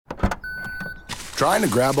Trying to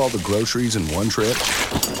grab all the groceries in one trip?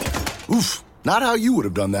 Oof, not how you would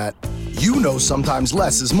have done that. You know sometimes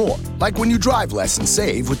less is more. Like when you drive less and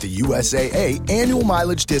save with the USAA annual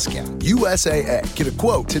mileage discount. USAA. Get a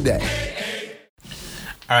quote today.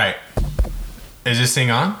 All right. Is this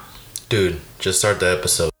thing on? Dude, just start the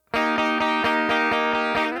episode.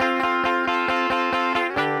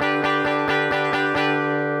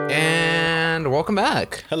 And welcome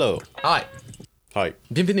back. Hello. Hi. Hi.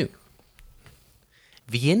 Bienvenido.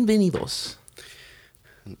 Bienvenidos.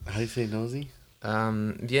 How do you say nosy?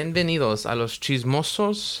 Bienvenidos a los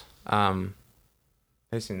chismosos. How do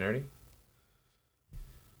you say nerdy?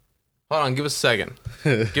 Hold on, give us a second.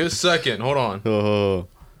 Give us a second. Hold on. Oh.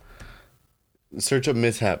 Search up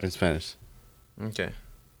mishap in Spanish. Okay.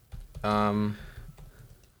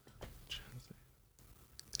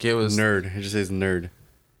 Give us Nerd. It just says nerd.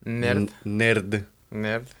 nerd. Nerd.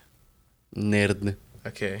 Nerd. Nerd.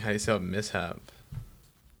 Okay, how do you spell mishap?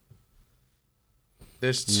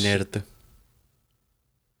 There's Nerd.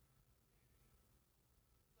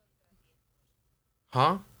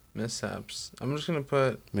 Huh? Mishaps. I'm just gonna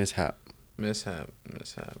put Mishap. mishap.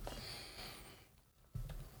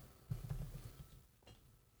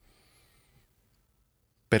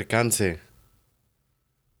 Percance.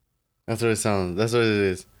 That's what it sounds. That's what it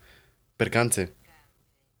is. Percance.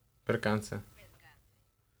 Percance.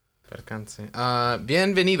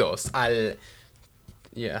 Bienvenidos al.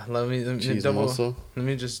 Yeah, let me Chismoso. let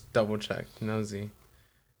me just double check. Nosy.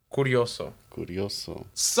 Curioso. Curioso.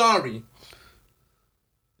 Sorry.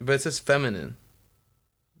 But it says feminine.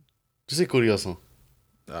 Just say curioso.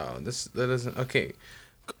 Oh, that doesn't. Okay.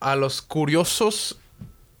 A los curiosos.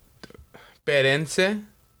 Perense.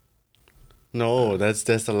 No, that's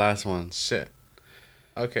the last one. Shit.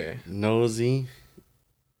 Okay. Nosy.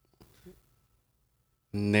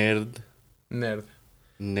 Nerd. Nerd.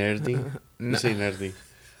 Nerdy. No. You say nerdy.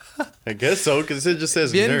 I guess so, because it just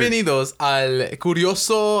says nerd. Bienvenidos al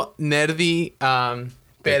curioso nerdy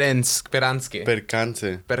Peransky.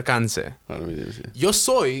 Percance. Percance. Let me do this. Yo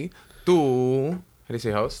soy tu. How do you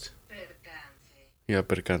say host? Yeah,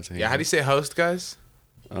 percance. Yeah, how do you say host, guys?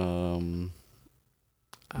 Dude,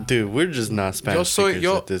 we're just not Spanish speakers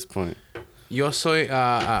at this point. Yo soy.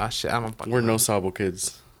 Shit, I'm a We're no sabo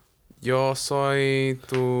kids. Yo soy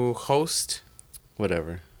tu host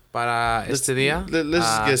Whatever. para este día. Let's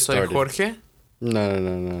just get soy started. Jorge.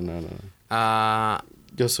 No.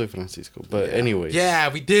 Yo soy Francisco. But anyways. Yeah,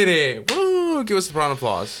 we did it. Woo! Give us a round of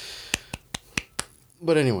applause.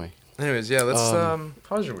 But anyway. Anyways, yeah, let's. How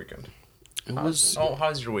was your weekend?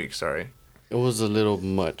 How's your week? Sorry. It was a little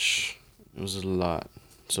much. It was a lot.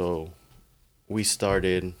 So we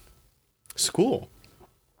started school.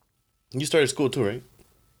 You started school too, right?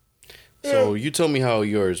 So you tell me how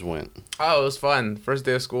yours went. Oh, it was fun. First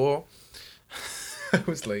day of school. I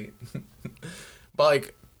was late. But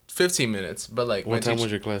like 15 minutes. But like What time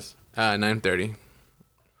was your class? 9:30.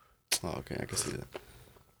 Oh, okay, I can see that.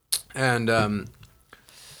 And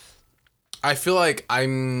I feel like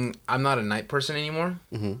I'm not a night person anymore.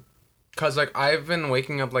 Mm-hmm. Cause like I've been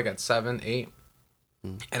waking up like at 7, 8,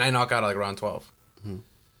 and I knock out at like around 12. Mm-hmm.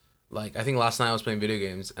 Like I think last night I was playing video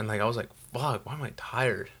games, and like I was like, fuck, why am I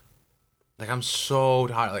tired? Like I'm so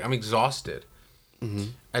tired. Like I'm exhausted. Mm-hmm.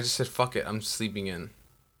 I just said, fuck it, I'm sleeping in.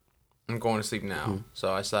 I'm going to sleep now.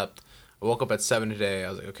 So I slept. I woke up at 7 today. I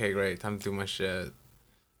was like, okay, great, time to do my shit.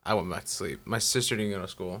 I went back to sleep. My sister didn't go to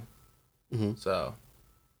school. Mm-hmm. So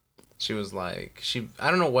she was like, I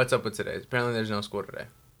don't know what's up with today. Apparently there's no school today.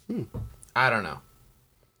 I don't know.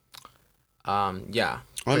 Yeah.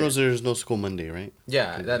 I know there's no school Monday, right?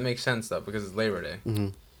 Yeah, that makes sense though because it's Labor Day. Mm-hmm.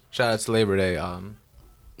 Shout out to Labor Day. Yeah.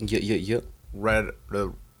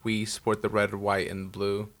 We support the red, white, and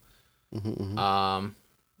blue. Mm-hmm.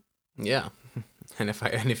 Yeah. And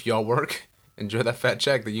if y'all work, enjoy that fat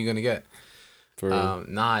check that you're gonna get. For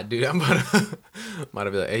Nah, dude, I'm about to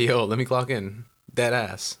be like, hey yo, let me clock in. Dead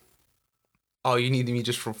ass. Oh, you need me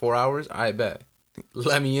just for 4 hours? I bet.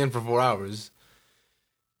 Let me in for 4 hours.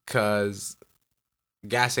 Cause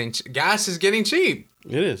gas is getting cheap.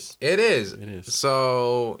 It is. It is. It is.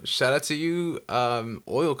 So shout out to you,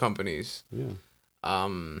 oil companies. Yeah.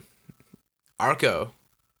 Arco.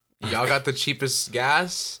 Y'all got the cheapest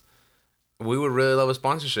gas. We would really love a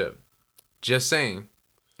sponsorship. Just saying.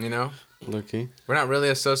 You know? Okay. We're not really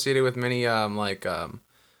associated with many like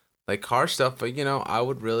car stuff, but you know,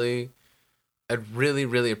 I'd really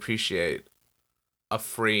appreciate a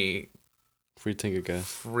free tank of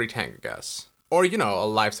gas. Or, you know, a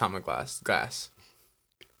lifetime of glass.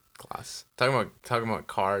 Talking about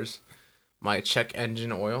cars. My check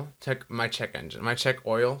oil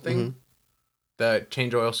thing. The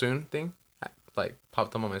change oil soon thing. like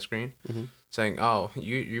popped up on my screen saying, "Oh,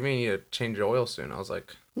 you may need to change your oil soon." I was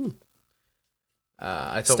like,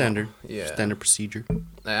 I told standard procedure.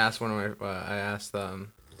 I asked I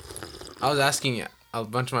was asking a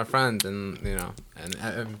bunch of my friends and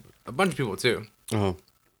and a bunch of people too. Uh-huh.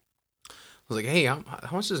 I was like, "Hey, how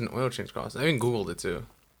much does an oil change cost?" I even Googled it too.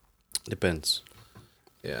 Depends.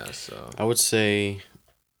 Yeah, so I would say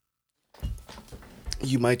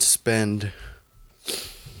you might spend.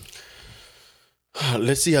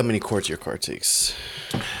 Let's see how many quarts your car takes.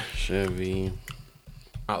 Chevy.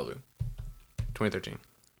 Malibu, 2013.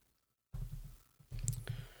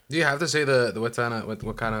 Do you have to say the what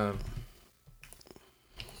kind of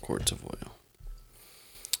Quarts of oil.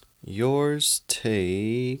 Yours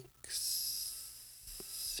takes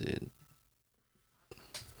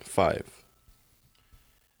 5.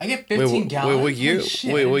 I get 15 gallons. Wait, what year? Holy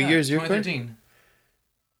shit, Wait, I what didn't know. year is your car? 2013.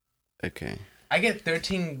 Okay. I get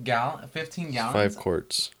 15 gallons. 5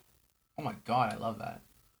 quarts. Oh my god, I love that.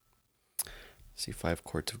 See, 5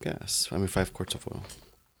 quarts of gas. 5 quarts of oil.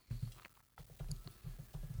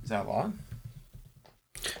 Is that a lot?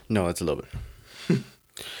 No, it's a little bit.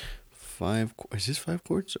 5. Is this 5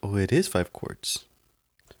 quarts? Oh, it is 5 quarts.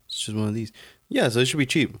 It's just one of these. Yeah, so it should be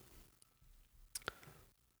cheap.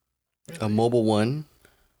 A Mobil 1,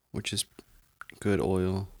 which is good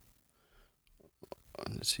oil.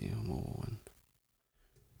 Let's see, a Mobil 1.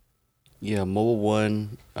 Yeah, Mobil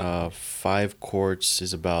 1, 5 quarts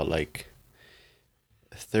is about like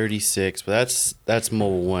 36, but that's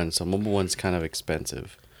Mobil 1, so Mobil 1's kind of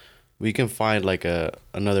expensive. We can find like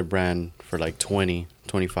another brand for like 20,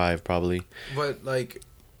 25 probably. But like,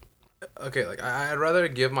 okay, like I'd rather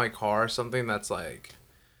give my car something that's like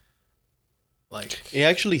It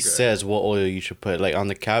actually good. says what oil you should put. Like on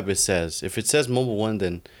the cab, it says. If it says Mobil 1,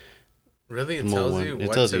 then Really, it Mobil tells 1. you. It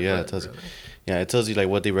What tells to you, yeah, put, it tells you. really? Yeah, it tells you like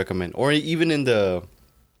what they recommend, or even in the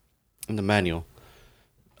manual.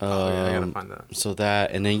 Yeah, I gotta find that. So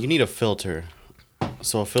that, and then you need a filter.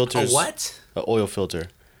 So a filter. A what? An oil filter.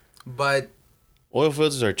 But Oil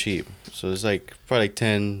filters are cheap, so it's like probably like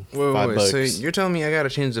 $5. So you're telling me I gotta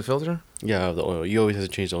change the filter? Yeah, of the oil. You always have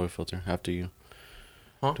to change the oil filter after you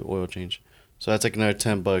do oil change. So that's like another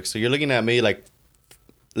 $10. So you're looking at maybe like,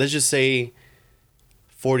 let's just say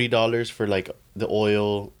 $40 for like the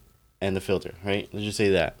oil and the filter, right? Let's just say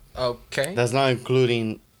that. Okay. That's not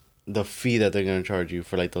including the fee that they're gonna charge you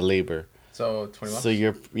for like the labor. So $20. So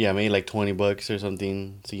you're maybe like $20 or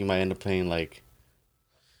something. So you might end up paying like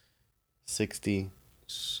 60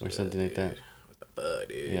 or something like that. What the fuck,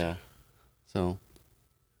 dude? Yeah. So.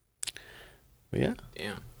 But yeah.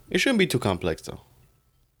 Damn. It shouldn't be too complex though.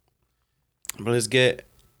 But let's get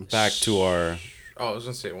back to our. Oh, I was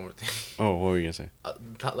gonna say one more thing. Oh, what were you gonna say?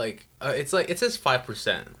 It's like it says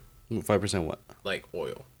 5%, 5% what? like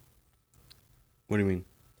oil. What do you mean?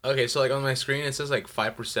 Okay, so like on my screen it says like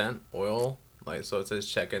 5% oil. Like so it says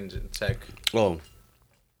check. Oh,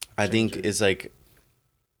 I think it's like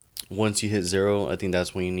once you hit 0, I think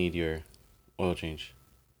that's when you need your oil change.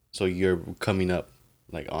 So you're coming up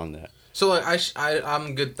like on that. So like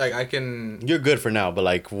I'm good. Like I can. You're good for now, but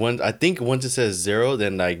like once it says 0,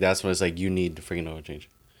 then like that's when it's like you need the freaking oil change.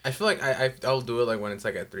 I feel like I'll do it like when it's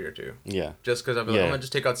like at 3 or 2. Yeah. Just because I'll be like, I'm gonna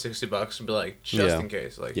just take out $60 and be like, just in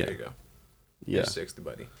case. Like here you go. Yeah. Here's 60,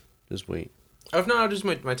 buddy. Just wait. Or if not, I'll just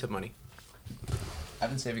my tip money. I've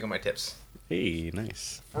been saving on my tips Hey,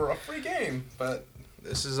 nice. for a free game, but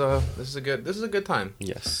this is a good time.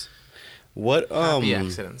 Yes. What Happy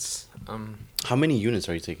accidents. How many units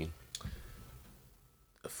are you taking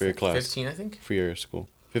for your class? 15, I think. For your school?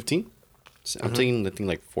 15? I'm taking, I think,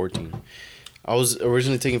 like 14. I was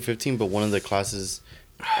originally taking 15, but one of the classes,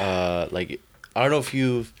 like, I don't know if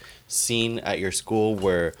you've seen at your school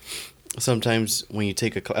where sometimes when you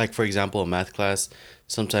take like, for example, a math class,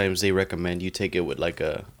 sometimes they recommend you take it with, like,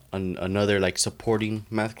 another, like, supporting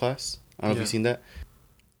math class. I don't know if you've seen that.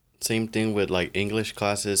 Same thing with, like, English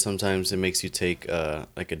classes. Sometimes it makes you take,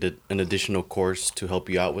 like, an additional course to help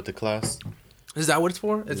you out with the class. Is that what it's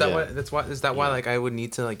for? Is Yeah. that why like I would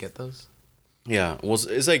need to like get those? Yeah, well,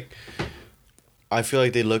 it's like, I feel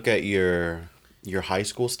like they look at your high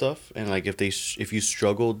school stuff, and like if you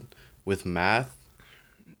struggled with math,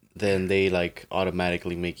 then they like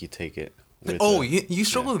automatically make you take it. With, you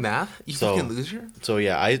struggle with math? You fucking loser? So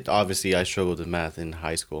yeah, I struggled with math in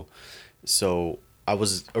high school, so I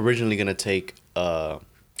was originally gonna take a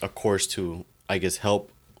course to, I guess, help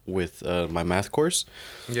with my math course.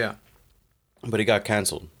 Yeah. But it got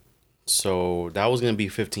canceled. So that was going to be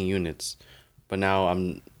 15 units. But now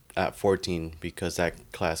I'm at 14 because that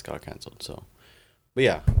class got canceled. So, but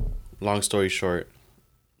yeah, long story short,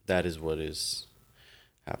 that is what is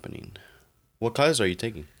happening. What classes are you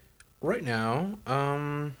taking? Right now,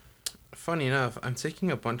 funny enough, I'm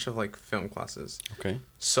taking a bunch of like film classes. Okay.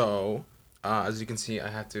 So, as you can see,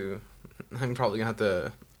 I'm probably gonna have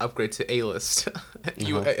to upgrade to A-list.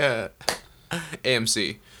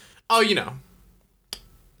 AMC. Oh, you know.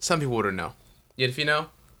 Some people wouldn't know. Yet if you know,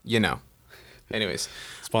 you know. Anyways,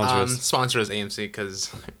 Sponsor us. sponsor us AMC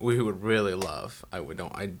because we would really love. I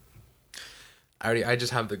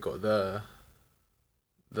just have the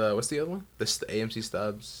what's the other one? The AMC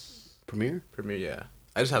Stubs Premiere? Premiere. Yeah,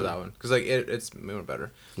 I just have that one because like it's more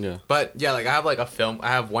better. Yeah. But yeah, like I have like a film. I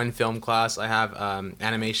have one film class. I have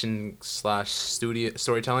animation / studio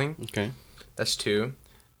storytelling. Okay. That's 2.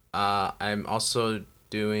 I'm also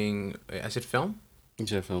doing. I said film. You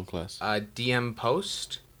said film class. DM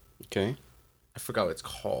post. Okay. I forgot what it's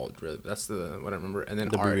called. Really, that's what I remember. And then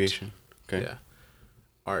The art. abbreviation. Okay. Yeah.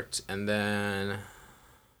 Art, and then I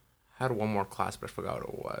had one more class, but I forgot what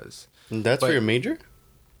it was. And that's for But- your major?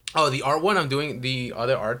 Oh, the art one. I'm doing the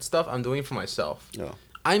other art stuff. I'm doing for myself. No.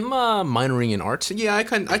 I'm minoring in art. Yeah, I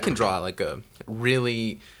can draw like a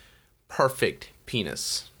really perfect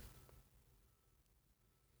penis.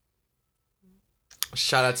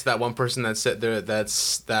 Shout out to that one person that said there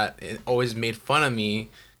that it always made fun of me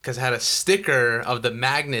because I had a sticker of the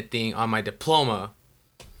magnet thing on my diploma.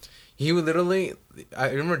 He would literally. I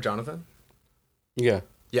remember Jonathan. Yeah.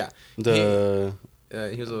 Yeah. The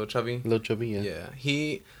He was a little chubby. little chubby, yeah.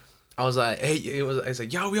 Yeah. I was like, hey, I was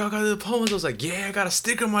like, yo, we all got the diplomas. I was like, yeah, I got a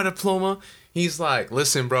sticker on my diploma. He's like,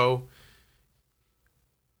 listen, bro.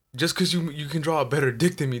 Just because you can draw a better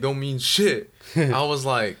dick than me don't mean shit. I was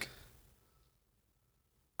like,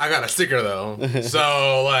 I got a sticker though.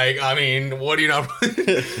 So like, I mean, what do you know?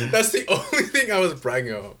 That's the only thing I was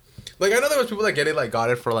bragging about. Like I know there was people that got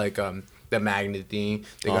it for like the magnet thing.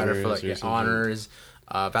 They got it for like honors,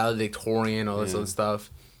 valedictorian, all this other stuff.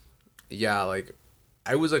 Yeah, like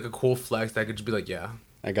I was like a cool flex that I could just be like, yeah,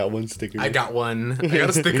 I got one sticker. I got one. I got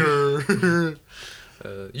a sticker.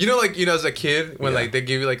 As a kid when like they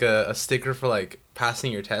give you like a sticker for like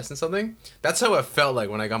passing your test and something. That's how it felt like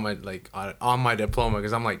when I got my like on my diploma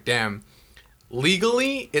because I'm like, damn,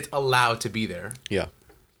 legally it's allowed to be there. Yeah.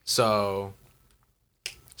 So,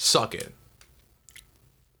 suck it.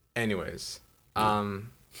 Anyways, yeah,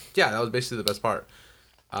 that was basically the best part.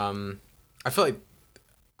 I feel like,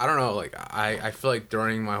 I don't know, like I feel like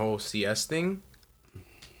during my whole CS thing,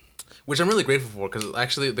 which I'm really grateful for because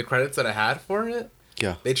actually the credits that I had for it,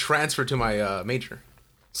 Yeah. they transferred to my major.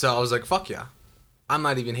 So I was like, fuck yeah, I'm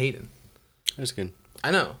not even hating. That's good.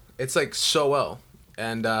 I know it's like so well,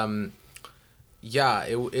 and yeah,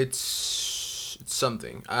 it's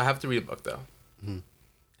something. I have to read a book though,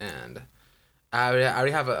 and I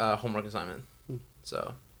already have a homework assignment,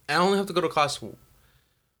 so I only have to go to class.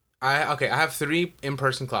 I have 3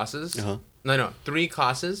 in-person classes. Uh-huh. No, 3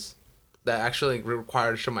 classes that actually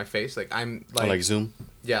require to show my face. Like I'm like, Like Zoom?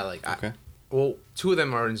 yeah, like Okay. well, 2 of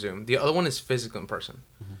them are in Zoom. The other one is physical in person.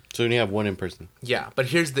 So you only have one in person. Yeah, but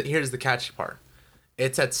here's the catchy part.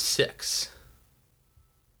 It's at 6.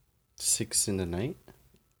 6 in the night?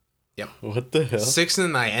 Yep. What the hell? 6 in the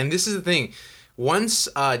night. And this is the thing. Once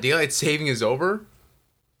daylight saving is over,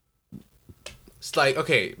 it's like,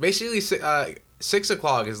 okay, basically 6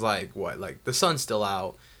 o'clock is like what? Like the sun's still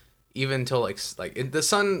out even until the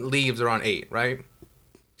sun leaves around 8, right?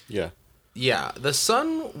 Yeah. Yeah, the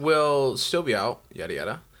sun will still be out, yada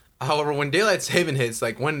yada. However, when daylight saving hits,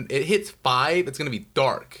 like when it hits 5, it's going to be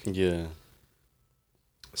dark. Yeah.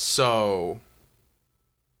 So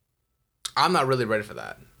I'm not really ready for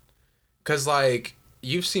that. Cause like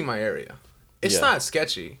you've seen my area. It's Yeah. not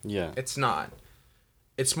sketchy. Yeah. It's not.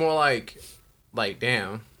 It's more like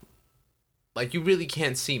damn. Like you really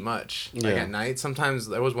can't see much. Like Yeah. at night. Sometimes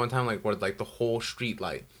there was one time like where like the whole street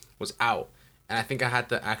light was out. And I think I had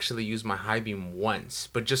to actually use my high beam once.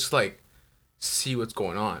 But just like see what's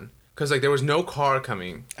going on. Cause like there was no car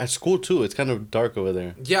coming. At school too, it's kind of dark over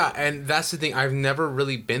there. Yeah, and that's the thing. I've never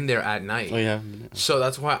really been there at night. Oh yeah. So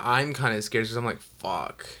that's why I'm kind of scared because I'm like,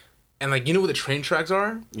 fuck. And like, you know where the train tracks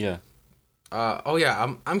are? Yeah. Oh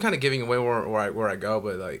yeah, I'm kind of giving away where I go,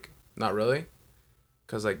 but like not really,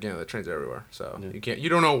 cause like the trains are everywhere, so you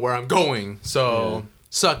don't know where I'm going, so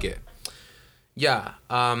suck it. Yeah.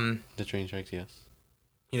 The train tracks, yes.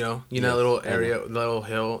 You know Yes, little I area, little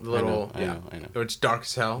hill, little I know. where it's dark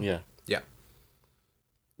as hell. Yeah. Yeah.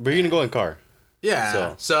 But you're gonna go in car.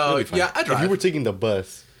 Yeah. So you'll be fine. yeah, I drive. If you were taking the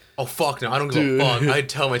bus. Oh fuck no, I don't give a fuck. I'd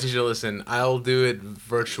tell my teacher, listen, I'll do it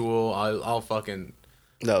virtual. I'll fucking.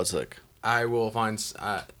 That was sick. I will find.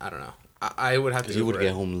 I don't know. I would have to. Because you would Uber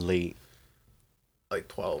get it, home late. like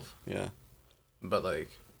 12. Yeah. But like,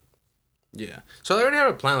 Yeah. So I already have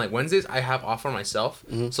a plan. Like Wednesdays, I have off for myself.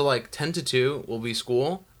 So like 10 to 2 will be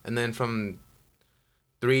school, and then from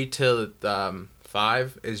 3 till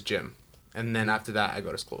 5 is gym, and then after that I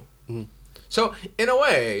go to school. So in a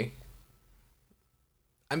way,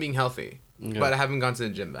 I'm being healthy, but I haven't gone to the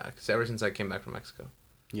gym back. So ever since I came back from Mexico,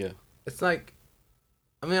 Yeah. it's like,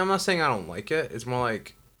 I mean, I'm not saying I don't like it. It's more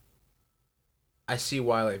like I see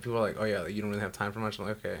why like people are like, oh yeah, like, you don't really have time for much. I'm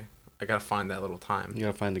like, okay, I gotta find that little time. You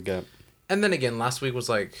gotta find the gap. And then again, last week was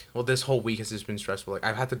like, well, this whole week has just been stressful. Like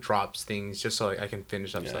I've had to drop things just so like I can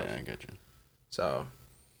finish up stuff. Yeah, I got you. So,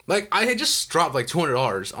 like I had just dropped like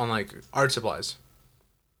 $200 on like art supplies.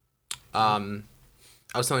 I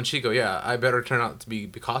was telling Chico, yeah, I better turn out to be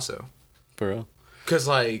Picasso. For real. Cause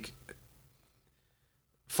like,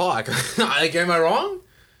 fuck, like, am I wrong?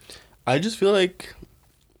 I just feel like,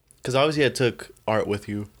 because obviously I took art with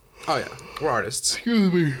you. Oh yeah, we're artists.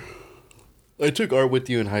 Excuse me. I took art with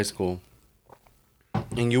you in high school.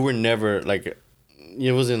 And you were never, like,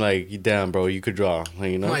 it wasn't like, damn, bro, you could draw.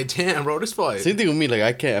 Like, you know? I'm like, damn, bro, this fight. Same thing with me. Like,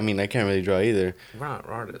 I can't really draw either. We're not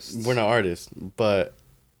artists. We're not artists. But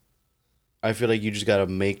I feel like you just got to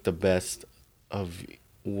make the best of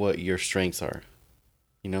what your strengths are.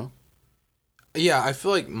 You know? Yeah, I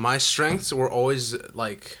feel like my strengths were always,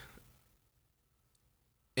 like,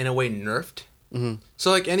 in a way, nerfed. Mm-hmm.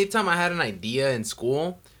 So, like, anytime I had an idea in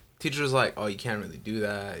school, teacher was like, oh, you can't really do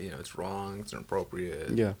that. You know, it's wrong. It's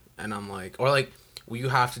inappropriate. Yeah. And I'm like, or like, well, you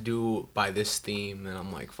have to do by this theme. And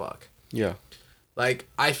I'm like, fuck. Yeah. Like,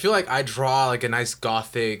 I feel like I draw, like, a nice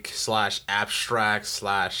gothic / abstract /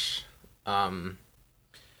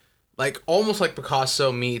 like, almost like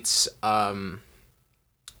Picasso meets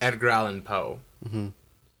Edgar Allan Poe. Mm-hmm.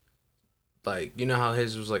 Like, you know how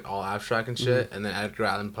his was, like, all abstract and shit? Mm-hmm. And then Edgar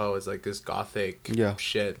Allan Poe is, like, this gothic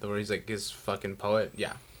shit where he's, like, his fucking poet.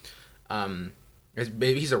 Yeah.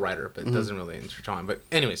 Maybe he's a writer, but it doesn't really intertwine. But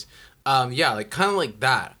anyways, yeah, like, kind of like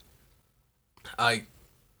that. I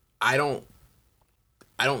don't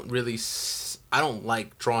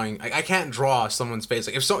like drawing. I can't draw someone's face.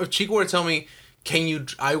 Like, if Chico were to tell me,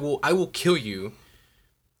 I will kill you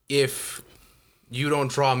if you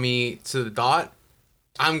don't draw me to the dot,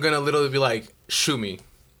 I'm gonna literally be like, shoot me,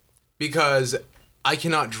 because I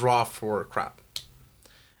cannot draw for crap.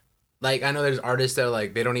 Like, I know there's artists that are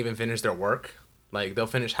like, they don't even finish their work. Like, they'll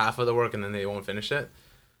finish half of the work and then they won't finish it.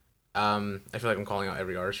 I feel like I'm calling out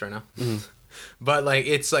every artist right now. But like,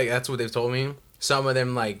 it's like, that's what they've told me. Some of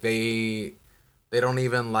them, like, they don't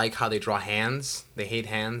even like how they draw hands. They hate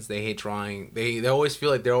hands. They hate drawing. They always feel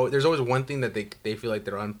like there's always one thing that they feel like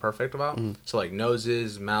they're imperfect about. So like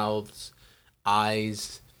noses, mouths,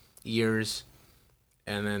 eyes, ears.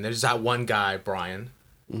 And then there's that one guy, Brian.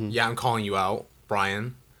 Yeah, I'm calling you out,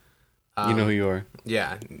 Brian. You know who you are.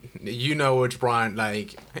 Yeah, you know which Brian,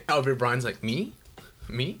 like, Albert Brian's like, me?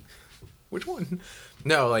 Which one?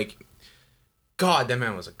 No, like, God, that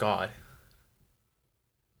man was a god.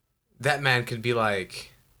 That man could be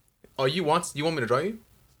like, oh, you want me to draw you?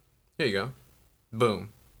 Here you go. Boom.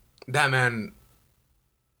 That man.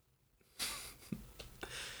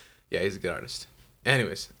 Yeah, he's a good artist.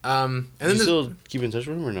 Anyways, and then you still keep in touch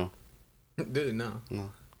with him or no? Dude, no.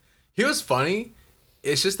 He was funny.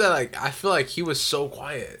 It's just that, like, I feel like he was so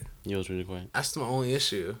quiet. He was really quiet. That's my only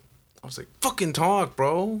issue. I was like, fucking talk,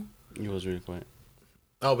 bro. He was really quiet.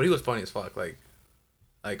 Oh, but he was funny as fuck. Like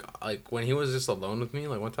when he was just alone with me,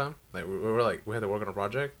 like, one time, like, we were like, we had to work on a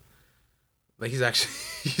project. Like, he's actually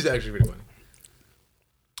pretty funny.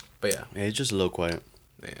 But yeah. Yeah, he's just a little quiet.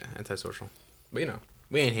 Yeah, antisocial. But, you know,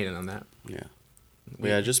 we ain't hating on that. Yeah. But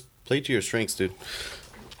yeah, just play to your strengths, dude.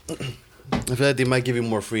 I feel like they might give you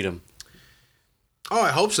more freedom. Oh,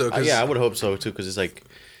 I hope so. Yeah, I would hope so too, because it's like,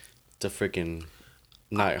 it's a freaking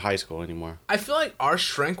not high school anymore. I feel like our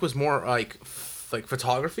strength was more like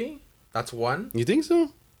photography. That's one. You think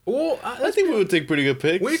so? Well, I think we would take pretty good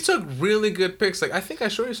pics. We took really good pics. Like, I think I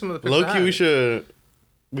showed you some of the pics. Low-key, we should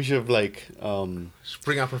have like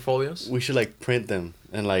bring out portfolios. We should like print them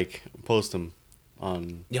and like post them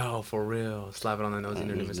on. Yo, for real, slap it on the nose in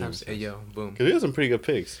your name times. Hey, yo, boom. Cause we got some pretty good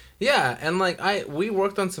pics. Yeah, and like we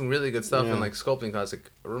worked on some really good stuff in like sculpting class.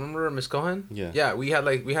 Like, remember Miss Cohen? Yeah. Yeah, we had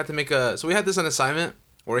to make we had this an assignment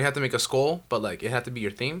where we had to make a skull, but like it had to be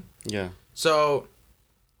your theme. Yeah. So,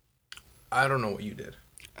 I don't know what you did.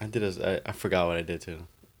 I forgot what I did too.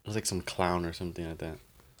 It was like some clown or something like that.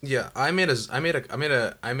 Yeah, I made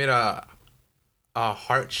a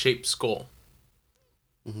heart-shaped skull.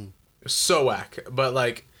 Mm-hmm. It was so whack, but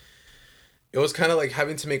like, it was kind of like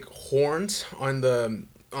having to make horns on the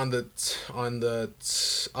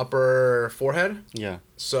upper forehead. Yeah.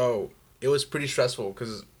 So it was pretty stressful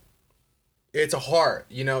because it's a heart.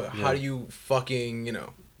 You know, how do you fucking, you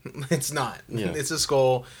know, it's not. Yeah. It's a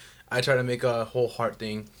skull. I try to make a whole heart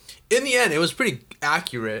thing. In the end, it was pretty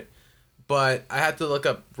accurate, but I had to look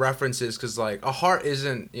up references because, like, a heart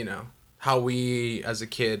isn't, you know, how we as a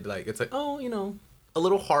kid, like, it's like, oh, you know, a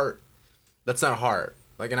little heart. That's not a heart.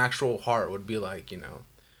 Like, an actual heart would be like, you know.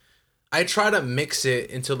 I try to mix it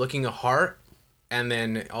into looking a heart and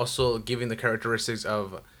then also giving the characteristics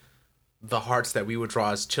of the hearts that we would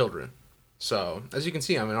draw as children. So, as you can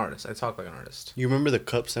see, I'm an artist. I talk like an artist. You remember the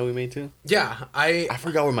cups that we made too? Yeah, I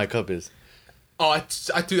forgot where my cup is. Oh, I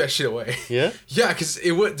threw that shit away. Yeah? Yeah, because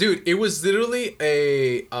it was literally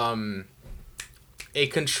a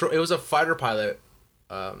control. It was a fighter pilot,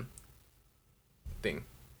 thing.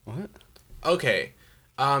 What? Okay,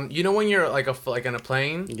 you know when you're like on a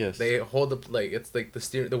plane? Yes. They hold it's like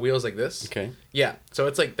the wheels like this. Okay. Yeah, so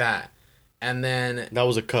it's like that, and then That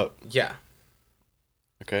was a cup. yeah.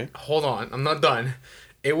 Okay. Hold on, I'm not done.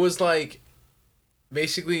 It was like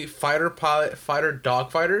basically fighter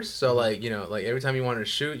dog fighters. So like, you know, like every time you wanted to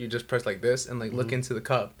shoot, you just press like this and like look into the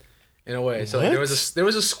cup in a way. So like there was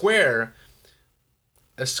a square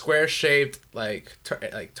shaped like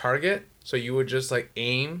target. So you would just like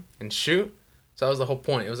aim and shoot. So that was the whole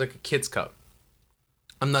point. It was like a kid's cup.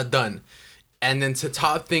 I'm not done. And then to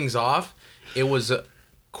top things off, it was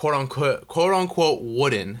quote unquote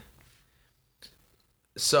wooden.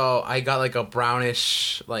 So I got like a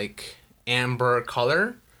brownish, like amber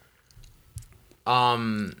color.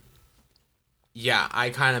 Yeah, I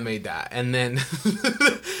kind of made that, and then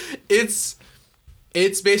it's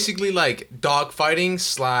basically like dog fighting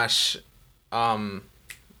slash,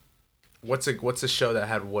 what's a show that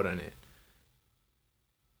had wood in it?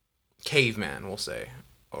 Caveman, we'll say,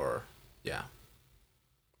 or yeah.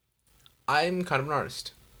 I'm kind of an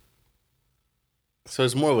artist. So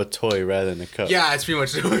it's more of a toy rather than a cup. Yeah, it's pretty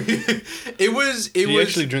much. It was. Did he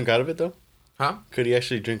actually drink out of it though? Huh? Could he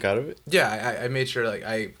actually drink out of it? Yeah, I made sure like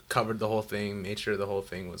I covered the whole thing, made sure the whole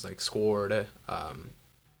thing was like scored.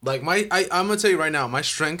 Like I'm gonna tell you right now, my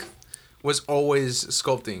strength was always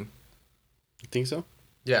sculpting. You think so?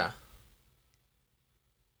 Yeah.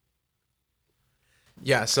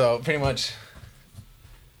 Yeah, so pretty much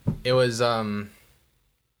it was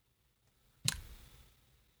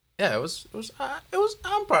yeah, it was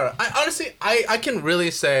I'm proud of it. I can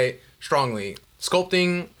really say strongly,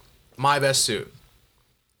 sculpting my best suit.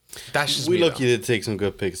 That's just We me, lucky though. to take some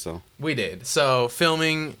good pics though. We did. So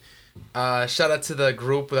filming, shout out to the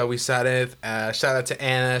group that we sat with. Shout out to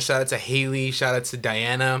Anna. Shout out to Haley. Shout out to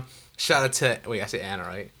Diana. Shout out to I say Anna,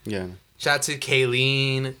 right? Yeah. Shout out to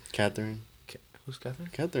Kayleen. Catherine. Who's Catherine?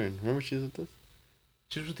 Catherine. Remember she was with us?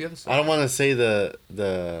 She was with the other side. I don't want to say the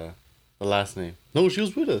last name. No, she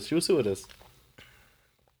was with us. She was still with us.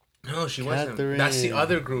 No, she wasn't. Catherine. That's the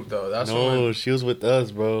other group though. That's No, one. she was with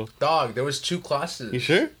us, bro. Dog, there was 2 classes. You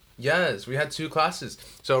sure? Yes, we had 2 classes.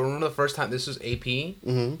 So remember the first time this was AP,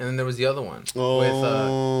 and then there was the other one Oh.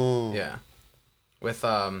 with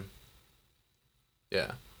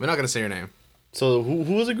yeah. We're not gonna say your name. So who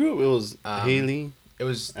was the group? It was Haley. It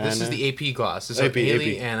was this is Anna. the AP class. This is AP,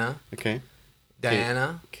 Haley, AP. Anna, Okay.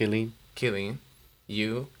 Diana, Kayleen. Kayleen,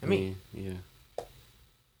 you, and me. Yeah.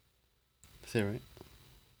 That's it, right?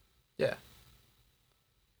 Yeah.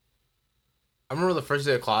 I remember the first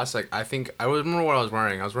day of class. Like I remember what I was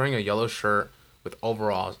wearing. I was wearing a yellow shirt with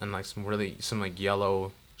overalls and like some like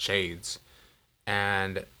yellow shades,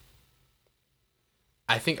 and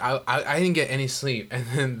I think I didn't get any sleep. And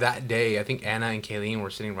then that day, I think Anna and Kayleen were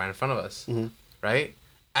sitting right in front of us. Mm-hmm. Right?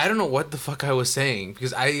 I don't know what the fuck I was saying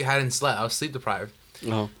because I hadn't slept. I was sleep deprived.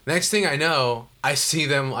 Oh. Next thing I know, I see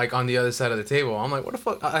them like on the other side of the table. I'm like, what the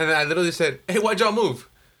fuck? And I literally said, hey, why'd y'all move?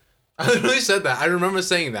 I literally said that. I remember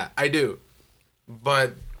saying that. I do.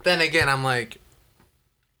 But then again, I'm like,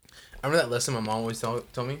 I remember that lesson my mom always told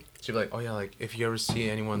me. She'd be like, oh yeah, like if you ever see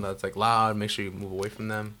anyone that's like loud, make sure you move away from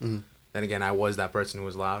them. Mm-hmm. Then again, I was that person who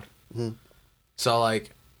was loud. Mm-hmm. So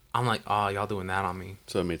like, I'm like, oh, y'all doing that on me.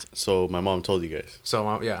 So my mom told you guys.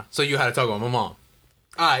 So yeah. So you had to talk about my mom.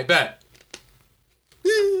 I bet.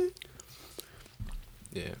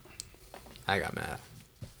 Yeah. I got mad.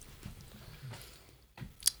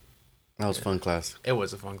 That was fun class. It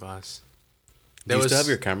was a fun class. Do you still have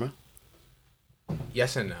your camera?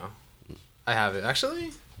 Yes and no. I have it.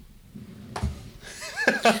 Actually,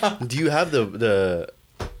 Do you have the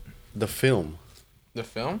film? the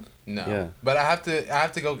film? No. Yeah. But I have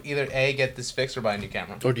to go either A, get this fixed, or buy a new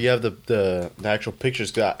camera. Or do you have the actual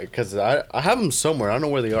pictures? Because I have them somewhere. I don't know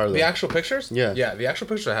where they are though. The actual pictures? Yeah. Yeah, the actual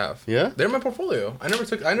pictures I have. Yeah? They're in my portfolio. I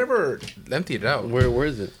never emptied it out. Where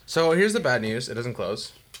is it? So here's the bad news. It doesn't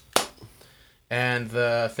close. And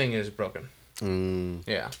the thing is broken.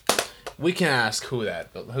 Yeah, we can ask who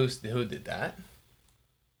did that.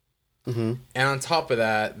 Mm-hmm. And on top of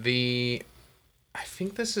that, I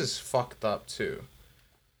think this is fucked up too.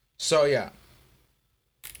 So yeah.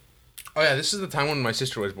 Oh yeah, this is the time when my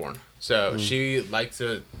sister was born. So she liked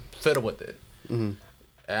to fiddle with it. Mm-hmm.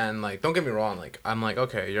 And like, don't get me wrong, like I'm like,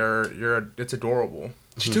 okay, it's adorable.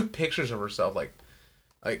 She took pictures of herself, like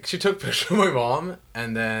she took pictures of my mom,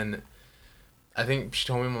 and then I think she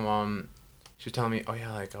told me my mom, she was telling me, oh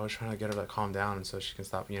yeah, like I was trying to get her to calm down, and so she can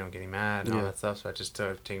stop, getting mad and all that stuff. So I just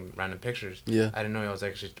started taking random pictures. Yeah. I didn't know I was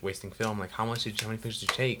actually wasting film. Like, how many pictures did you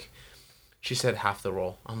take? She said half the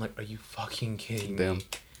roll. I'm like, are you fucking kidding Damn. me?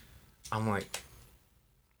 I'm like,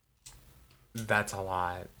 that's a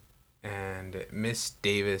lot. And Miss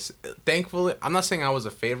Davis, thankfully, I'm not saying I was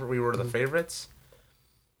a favorite. We were the favorites,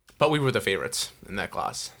 but we were the favorites in that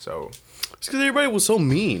class. So It's because everybody was so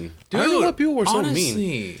mean. dude, I don't know why people were so honestly,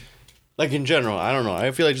 mean. Like in general, I don't know.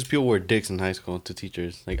 I feel like just people were dicks in high school to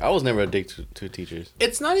teachers. Like I was never a dick to teachers.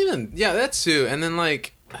 it's not even. Yeah, that's too. And then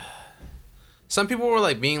like, some people were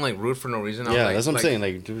like being like rude for no reason. I was Yeah, like, that's what I'm saying.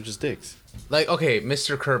 Like they were just dicks. Like, okay,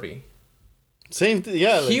 Mr. Kirby. Same.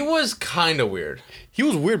 Yeah. Like, He was kind of weird. he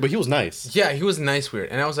was weird, but he was nice. Yeah, he was nice weird,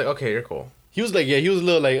 and I was like, okay, you're cool. He was like, yeah, he was a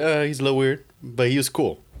little like, he's a little weird, but he was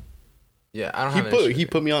cool. Yeah, I don't have. He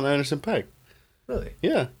put me on Anderson .Paak. Really.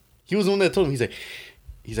 Yeah, he was the one that told me.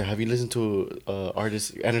 He's like, have you listened to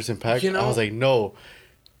artist Anderson .Paak? You know- I was like, no.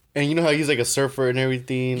 And you know how he's like a surfer and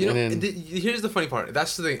everything. You know, and then here's the funny part.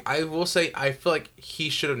 That's the thing. I will say, I feel like he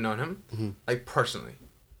should have known him, like personally.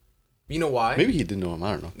 You know why? maybe he didn't know him.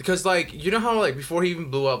 I don't know. Because like, you know how like before he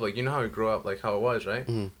even blew up, like you know how he grew up, like how it was, right?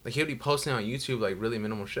 Like he would be posting on YouTube like really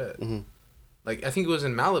minimal shit. Like I think it was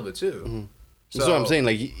in Malibu too. That's what I'm saying.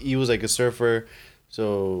 Like he was like a surfer,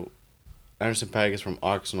 so Anderson .Paak is from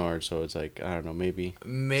Oxnard, so it's like I don't know, maybe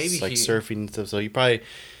it's like surfing and stuff. So he probably,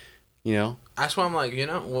 That's why I'm like,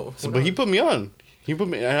 but he put me on. He put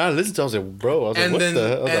me, and I listened to. It, I was like, bro, I was like, what the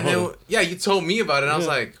hell? and then yeah, you told me about it. And I was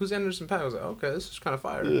like, who's Anderson .Paak? I was like, okay, this is kind of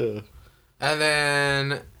fire. Yeah. And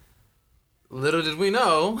then, little did we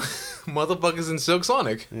know, motherfuckers in Silk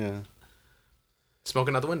Sonic Yeah.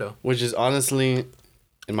 smoking out the window. Which is honestly,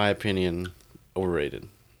 in my opinion, overrated.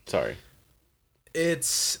 Sorry.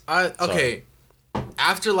 It's okay.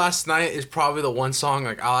 After Last Night is probably the one song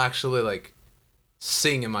like I'll actually like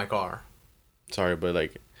sing in my car. Sorry, but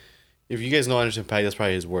like, if you guys know Anderson .Paak, that's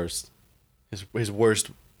probably his worst. His worst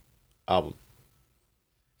album.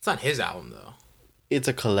 It's not his album though. It's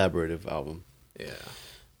a collaborative album. Yeah,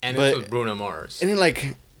 and But- it's with Bruno Mars. And then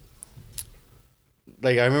like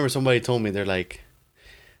I remember somebody told me, they're like,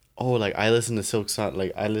 oh, like I listen to Silk Sonic,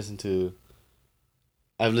 like I've listened to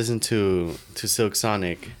Silk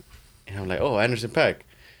Sonic, and I'm like, oh, Anderson .Paak.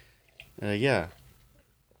 Yeah.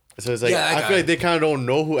 So it's like, Yeah, that I guy. feel like they kind of don't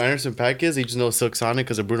know who Anderson .Paak is. They just know Silk Sonic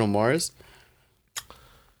because of Bruno Mars.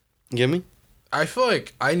 You get me? I feel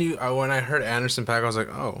like I knew when I heard Anderson .Paak, I was like,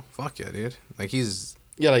 oh fuck yeah, dude! Like he's.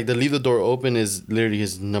 Yeah, like the Leave the Door Open is literally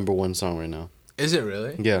his #1 song right now. Is it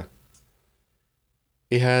really? Yeah.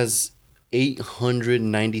 It has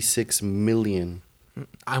 896 million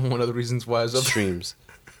I'm one of the reasons why I was up. streams.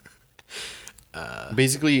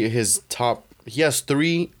 Basically, he has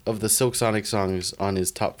 3 of the Silk Sonic songs on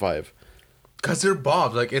his top 5. Cause they're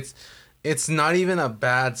bob. Like it's not even a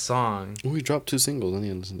bad song. Oh, he dropped 2 singles. I need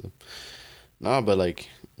to listen to them. Nah, but like,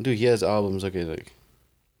 dude, he has albums. Okay, like,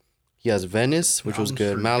 he has Venice, which was Albums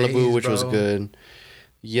good. for Malibu, days, which was bro. good.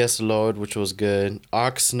 Yes, Lord, which was good.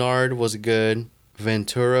 Oxnard was good.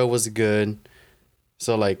 Ventura was good.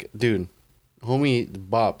 So like, dude, homie,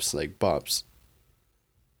 bops, like bops.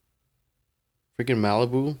 Freaking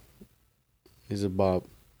Malibu is a bop.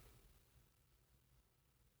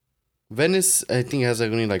 Venice, I think, has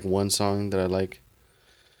like only like 1 song that I like.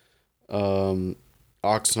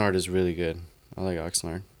 Oxnard is really good. I like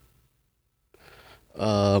Oxnard.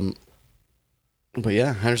 But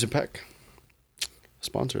yeah, Anderson .Paak.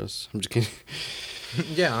 Sponsor us. I'm just kidding.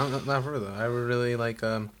 Yeah, I'm not further. I would really like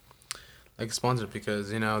a sponsor because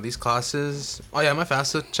these classes. Oh yeah, my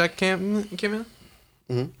FAFSA check came in.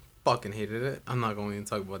 Mm-hmm. Fucking hated it. I'm not going to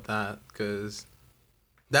talk about that because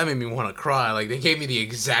that made me want to cry. Like they gave me the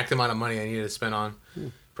exact amount of money I needed to spend on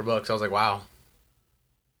per book. So I was like, wow,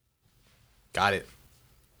 got it.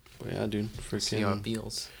 But yeah, dude. See how it Freaking.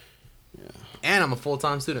 feels. Yeah. And I'm a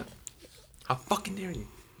full-time student. How fucking dare you?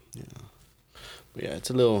 But yeah, it's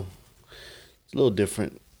a little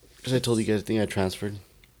different. Because I told you guys, I think I transferred.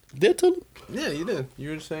 Did I tell them? Yeah, you did. You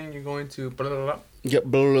were saying you're going to. Blah, blah, blah. Yep,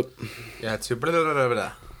 blah, blah, blah. Yeah, to. Blah, blah, blah,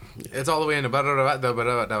 blah. It's all the way into. Blah, blah, blah, blah, blah,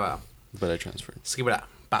 blah, blah. But I transferred. Skip it out.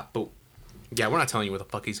 Bop, boop. Yeah, we're not telling you where the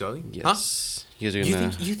fuck he's going. Yes. You guys are Huh?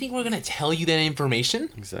 gonna... You think we're gonna tell you that information?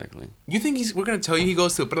 Exactly. You think we're gonna tell you he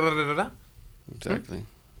goes to Exactly.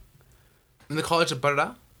 in the college of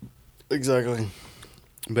Barra? Exactly.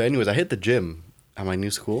 But anyways, I hit the gym at my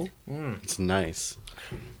new school. It's nice.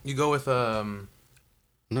 You go with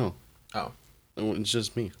No. Oh. It's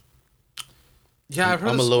just me. Yeah, I've heard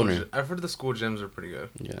I'm the a school loner. I've heard the school gyms are pretty good.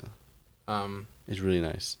 Yeah. It's really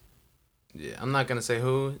nice. Yeah, I'm not gonna say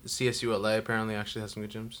who. CSU LA apparently actually has some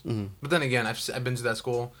good gyms. Mm-hmm. But then again, I've been to that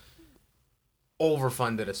school.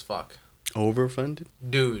 Overfunded as fuck, Overfunded?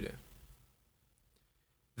 dude.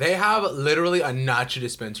 They have literally a nacho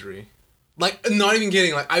dispensary. Like, not even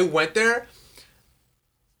kidding. Like, I went there.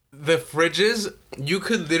 The fridges, you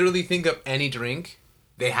could literally think of any drink.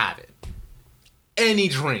 They have it. Any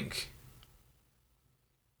drink.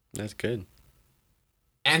 That's good.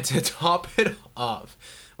 And to top it off,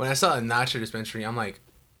 when I saw a nacho dispensary, I'm like,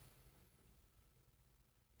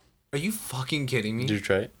 are you fucking kidding me? Did you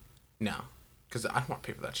try it? No. Because I don't want to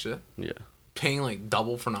pay for that shit. Yeah. Paying like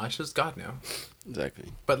double for nachos? God, no. Exactly.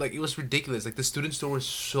 But like, it was ridiculous. Like, the student store was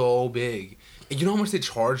so big. And you know how much they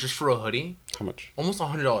charge just for a hoodie? How much? Almost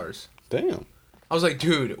 $100. Damn. I was like,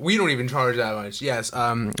 dude, we don't even charge that much. Yes,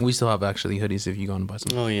 we still have actually hoodies if you go and buy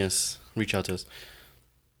some. Oh, yes. Reach out to us.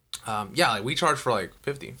 Yeah, like we charge for like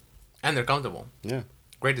 50, and they're comfortable. Yeah.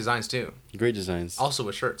 Great designs too. Great designs. Also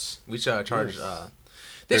with shirts, we charge.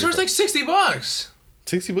 They Very charge like $60,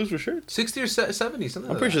 $60 for shirts? 60 or 70,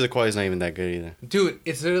 something. I'm pretty sure the quality's not even that good either. Dude,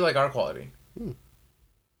 it's literally like our quality.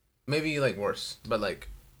 Maybe like worse, but like,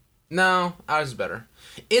 no, ours is better.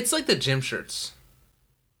 It's like the gym shirts.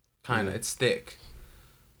 Kinda, it's thick.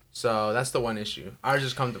 So that's the one issue. Ours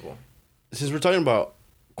is comfortable. Since we're talking about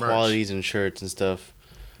Merch. qualities and shirts and stuff,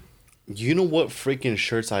 you know what freaking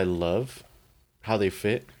shirts I love? How they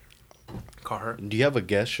fit? Carhartt. Do you have a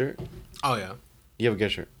Guess shirt? Oh yeah, You have a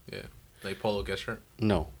Guess shirt? yeah. Like polo Guess shirt,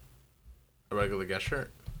 No. a regular Guess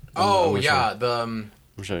shirt. I'm Oh gonna yeah, show the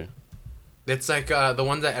I'll show you. it's like the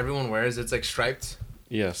one that everyone wears. It's like striped.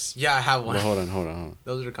 Yes. Yeah, I have one. But hold on.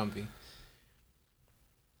 Those are comfy.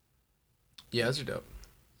 Yeah, those are dope.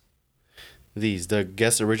 These, the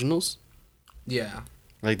Guess Originals? Yeah.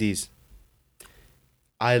 Like these.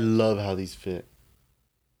 I love how these fit.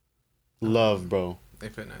 Love, bro. They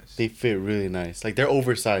fit nice. They fit really nice. Like, they're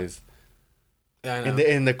oversized. Yeah, I know.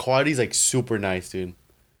 And the quality's, like, super nice, dude.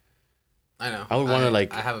 I know. I would wanna,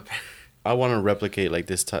 like- I have a pair. I want to replicate, like,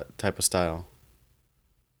 this type of style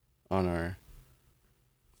on our...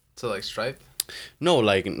 So like striped. No,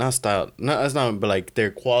 like, not style. That's not, but, like,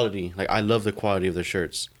 their quality. Like, I love the quality of the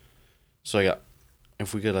shirts. So, yeah,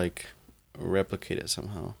 if we could, like, replicate it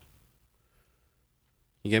somehow.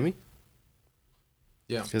 You get me?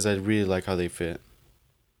 Yeah. Because I really like how they fit.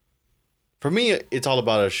 For me, it's all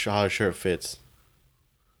about how a shirt fits.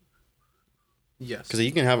 Yes. Because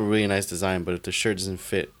you can have a really nice design, but if the shirt doesn't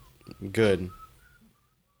fit good,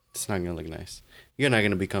 it's not going to look nice. You're not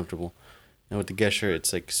going to be comfortable. And with the Guess shirt,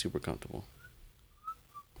 it's, like, super comfortable.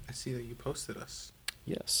 I see that you posted us.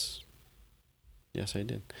 Yes. Yes, I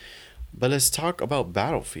did. But let's talk about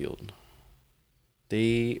Battlefield.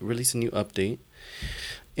 They released a new update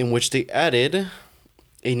in which they added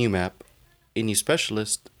a new map, a new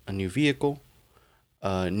specialist, a new vehicle,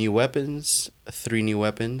 new weapons, 3 new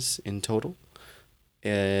weapons in total,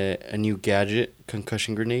 a new gadget,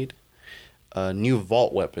 concussion grenade, new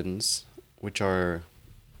vault weapons, which are,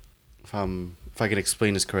 if I can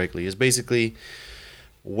explain this correctly, is basically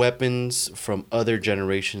weapons from other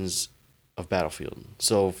generations of Battlefield.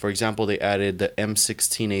 So, for example, they added the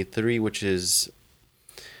M16A3, which is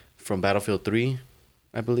from Battlefield 3,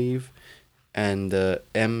 I believe, and the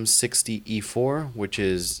M60E4, which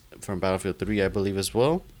is from Battlefield 3, I believe, as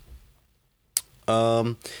well.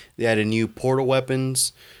 They added new Portal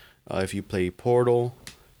weapons. If you play Portal,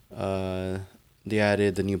 they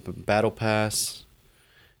added the new Battle Pass,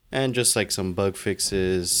 and just like some bug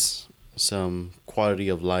fixes, some quality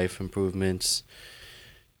of life improvements.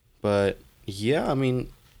 But yeah, I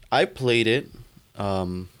mean, I played it.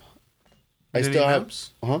 I still have.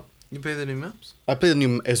 Maps? Huh? You play the new maps? I played the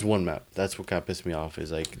new is one map. That's what kind of pissed me off. Is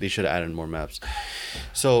like they should have added more maps.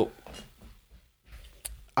 So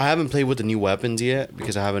I haven't played with the new weapons yet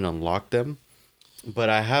because I haven't unlocked them. But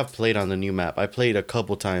I have played on the new map. I played a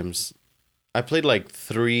couple times. I played like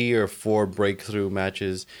 3 or 4 breakthrough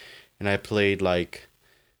matches, and I played like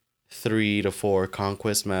 3 to 4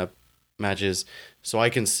 conquest matches. So I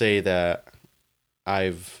can say that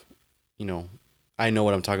I've, I know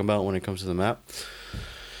what I'm talking about when it comes to the map.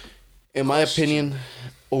 In my opinion,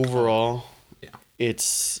 overall,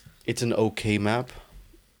 it's an okay map.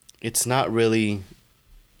 It's not really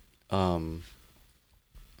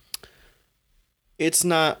It's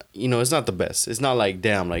not, it's not the best. It's not like,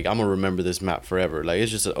 damn, like I'm gonna remember this map forever. Like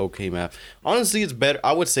it's just an okay map. Honestly, it's better.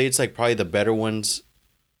 I would say it's like probably the better ones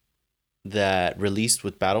that released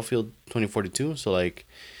with Battlefield 2042. So like,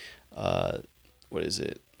 what is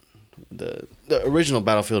it? The original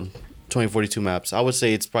Battlefield 2042 maps. I would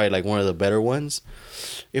say it's probably like one of the better ones,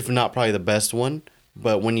 if not probably the best one.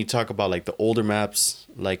 But when you talk about like the older maps,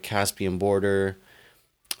 like Caspian Border,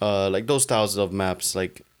 like those styles of maps,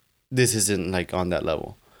 like this isn't like on that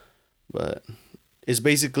level. But it's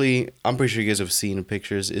basically, I'm pretty sure you guys have seen the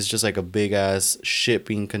pictures. It's just like a big ass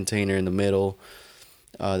shipping container in the middle.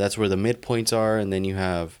 That's where the midpoints are, and then you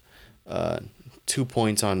have 2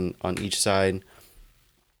 points on each side.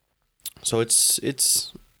 So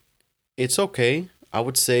it's okay. I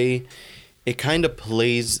would say it kind of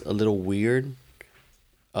plays a little weird.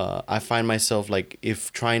 I find myself like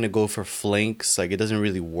if trying to go for flanks, like it doesn't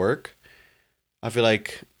really work. I feel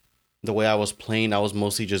like the way I was playing, I was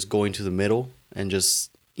mostly just going to the middle and just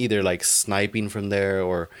either like sniping from there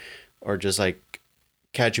or just like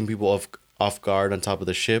catching people off guard on top of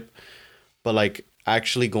the ship. But like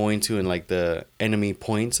actually going to in like the enemy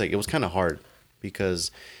points, like it was kind of hard because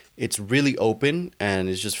it's really open and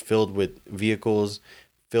it's just filled with vehicles,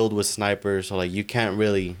 filled with snipers. So like you can't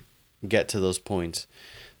really get to those points.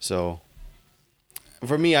 So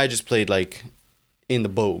for me, I just played like in the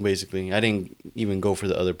boat basically. I didn't even go for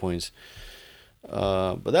the other points.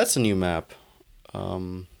 But that's a new map.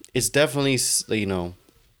 It's definitely,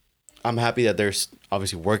 I'm happy that they're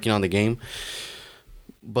obviously working on the game,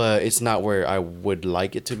 but it's not where I would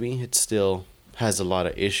like it to be. It still has a lot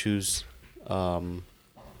of issues. But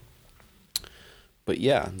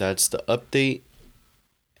yeah, that's the update.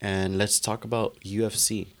 And let's talk about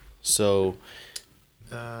UFC. So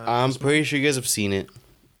I'm pretty sure you guys have seen it.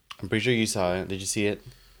 I'm pretty sure you saw it. Did you see it?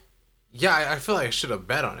 Yeah, I feel like I should have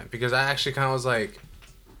bet on it because I actually kind of was like,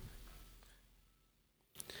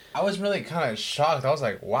 I was really kind of shocked. I was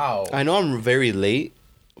like, wow. I know I'm very late,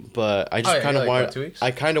 but I just kind of wanted. 2 weeks?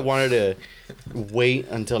 I kind of wanted to wait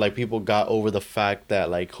until like people got over the fact that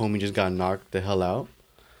like homie just got knocked the hell out.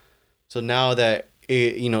 So now that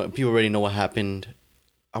people already know what happened,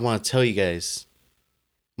 I want to tell you guys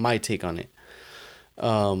my take on it.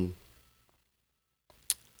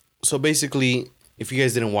 So basically, if you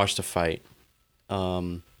guys didn't watch the fight,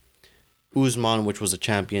 Usman, which was a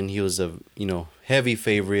champion, he was a heavy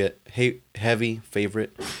favorite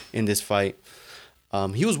in this fight.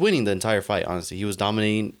 He was winning the entire fight. Honestly, he was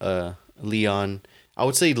dominating Leon. I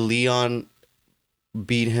would say Leon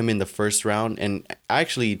beat him in the first round and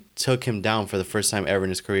actually took him down for the first time ever in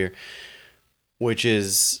his career, which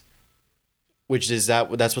is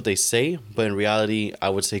that's what they say, but in reality, I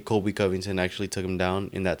would say Colby Covington actually took him down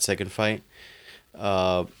in that second fight.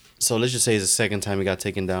 So let's just say it's the second time he got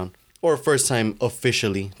taken down, or first time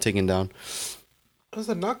officially taken down. That was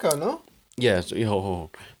a knockout, no? Yeah. So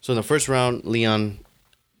in the first round, Leon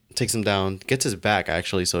takes him down, gets his back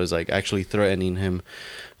actually, so he's like actually threatening him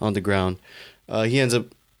on the ground. He ends up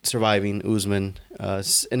surviving Usman, and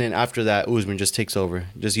then after that, Usman just takes over,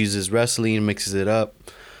 just uses wrestling, mixes it up.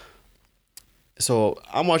 So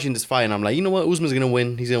I'm watching this fight and I'm like, you know what? Usman's going to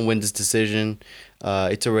win. He's going to win this decision.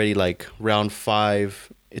 It's already like round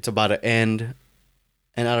 5. It's about to end.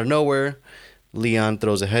 And out of nowhere, Leon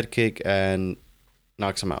throws a head kick and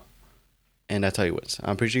knocks him out. And that's how he wins.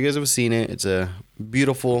 I'm pretty sure you guys have seen it. It's a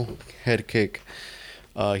beautiful head kick.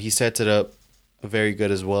 He sets it up very good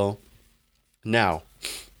as well. Now,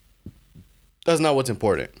 that's not what's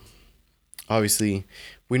important. Obviously,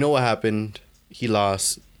 we know what happened. He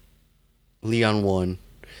lost. Leon won,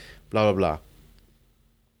 blah, blah, blah.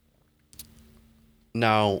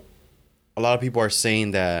 Now, a lot of people are saying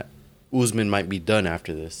that Usman might be done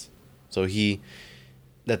after this. So I think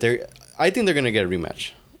they're going to get a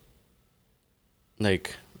rematch.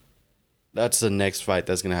 Like, that's the next fight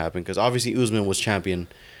that's going to happen. Because obviously Usman was champion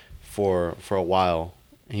for a while.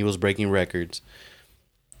 And he was breaking records.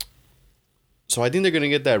 So I think they're going to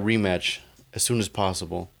get that rematch as soon as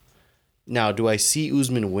possible. Now, do I see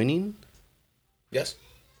Usman winning? Yes.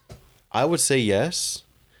 I would say yes,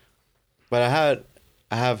 but I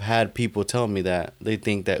have had people tell me that they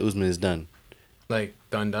think that Usman is done. Like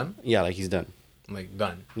done? Yeah, like he's done. Like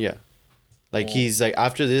done. Yeah, like he's like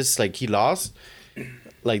after this, like he lost.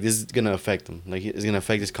 Like this is gonna affect him. Like it's gonna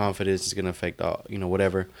affect his confidence. It's gonna affect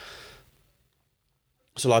whatever.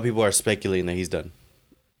 So a lot of people are speculating that he's done.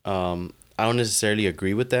 I don't necessarily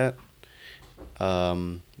agree with that.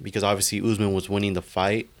 Because obviously Usman was winning the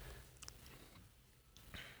fight.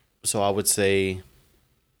 So I would say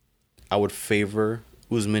I would favor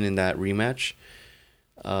Usman in that rematch.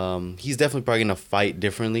 He's definitely probably gonna fight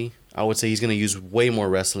differently. I would say he's gonna use way more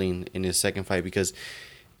wrestling in his second fight because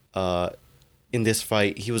in this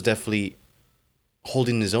fight he was definitely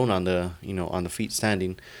holding his own on the feet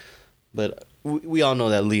standing. But we all know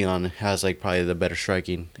that Leon has like probably the better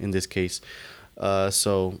striking in this case.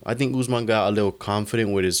 So I think Usman got a little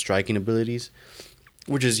confident with his striking abilities,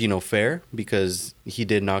 which is fair because he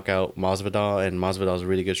did knock out Masvidal, and Masvidal is a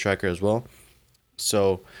really good striker as well.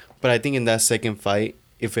 So, but I think in that second fight,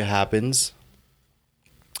 if it happens,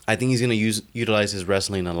 I think he's gonna utilize his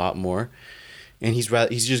wrestling a lot more, and he's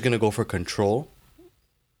just gonna go for control,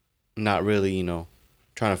 not really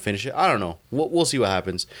trying to finish it. I don't know. We'll see what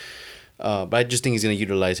happens. But I just think he's gonna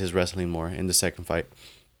utilize his wrestling more in the second fight.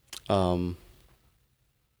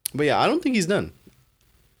 But yeah, I don't think he's done.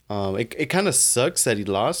 It kind of sucks that he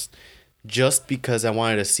lost, just because I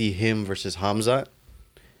wanted to see him versus Khamzat.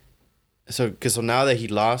 So now that he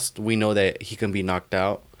lost, we know that he can be knocked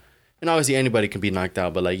out, and obviously anybody can be knocked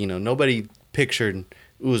out. But nobody pictured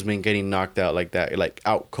Usman getting knocked out like that, like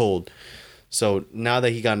out cold. So now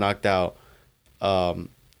that he got knocked out,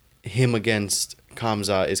 him against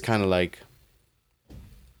Khamzat is kind of like,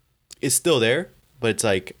 it's still there, but it's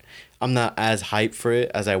like I'm not as hyped for it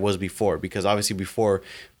as I was before, because obviously before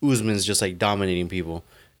Usman's just like dominating people,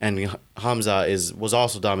 and Khamzat was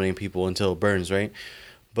also dominating people until Burns, right?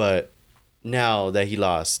 But now that he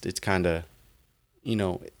lost, it's kind of,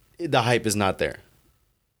 the hype is not there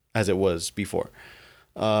as it was before.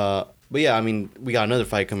 But yeah, I mean, we got another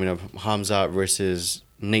fight coming up, Khamzat versus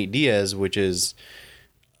Nate Diaz, which is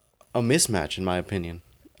a mismatch in my opinion.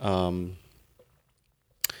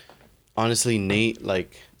 Honestly, Nate,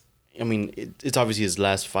 it's obviously his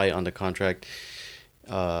last fight on the contract.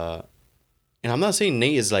 And I'm not saying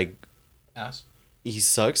Nate is like Ass. He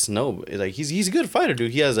sucks. No, like he's a good fighter,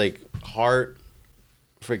 dude. He has like heart,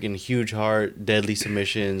 freaking huge heart, deadly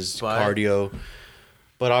submissions, cardio.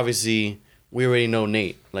 But obviously, we already know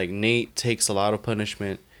Nate. Like Nate takes a lot of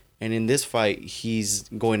punishment, and in this fight, he's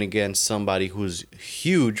going against somebody who's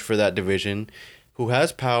huge for that division, who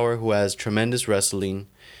has power, who has tremendous wrestling,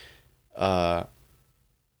 and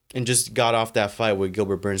just got off that fight with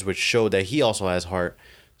Gilbert Burns, which showed that he also has heart.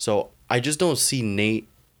 So I just don't see Nate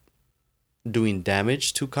doing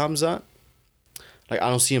damage to Khamzat. Like I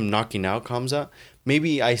don't see him knocking out Khamzat.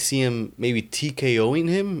 Maybe I see him maybe TKOing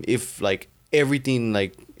him if like everything,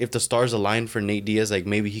 like if the stars align for Nate Diaz, like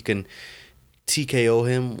maybe he can TKO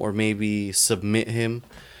him or maybe submit him,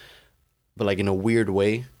 but like in a weird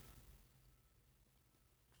way.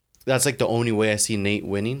 That's like the only way I see Nate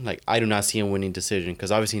winning. Like I do not see him winning decision,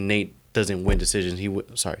 because obviously Nate doesn't win decisions.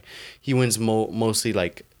 He wins mostly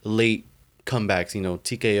like late comebacks,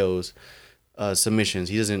 TKOs, submissions.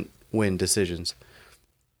 He doesn't win decisions.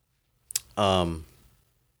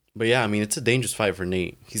 But yeah, I mean, it's a dangerous fight for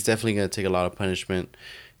Nate. He's definitely gonna take a lot of punishment.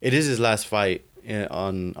 It is his last fight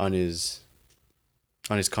on his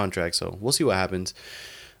contract, so we'll see what happens.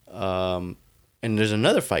 And there's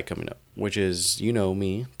another fight coming up, which is,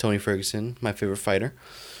 me, Tony Ferguson, my favorite fighter.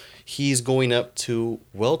 He's going up to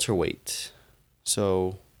welterweight.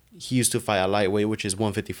 So he used to fight at lightweight, which is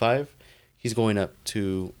 155. He's going up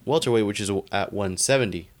to welterweight, which is at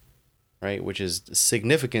 170, right? Which is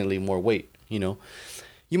significantly more weight, You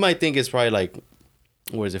might think it's probably like,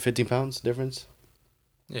 what is it, 15 pounds difference?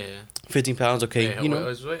 Yeah. 15 pounds, okay. What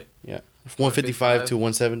was weight? Yeah. 155 to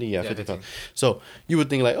 170, yeah, 15 pounds. So you would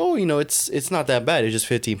think like, oh, it's not that bad. It's just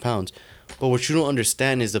 15 pounds. But what you don't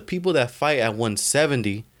understand is the people that fight at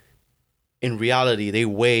 170, in reality, they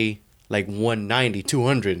weigh like 190,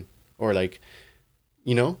 200, or like,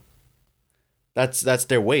 that's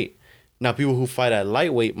their weight. Now, people who fight at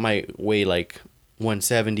lightweight might weigh like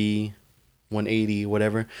 170, 180,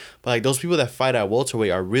 whatever. But like those people that fight at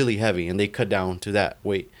welterweight are really heavy, and they cut down to that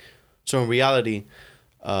weight. So in reality,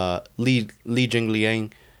 Li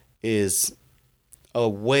Jingliang is a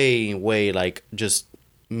way like just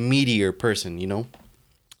meatier person,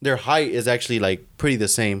 Their height is actually like pretty the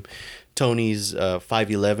same. Tony's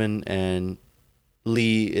 5'11", and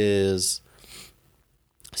Lee is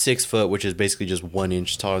 6 foot, which is basically just 1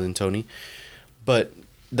 inch taller than Tony. But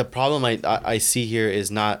the problem I see here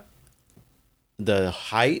is not the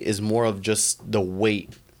height, is more of just the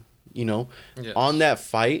weight, Yes. On that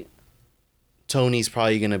fight, Tony's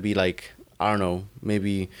probably going to be like, I don't know,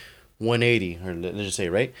 maybe 180, or let's just say,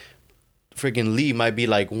 right? Freaking Lee might be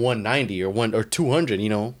like 190 or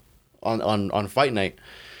 200, on fight night.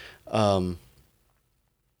 And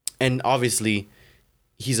obviously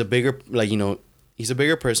he's a bigger, he's a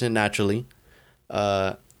bigger person naturally.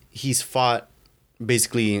 He's fought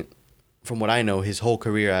basically from what I know, his whole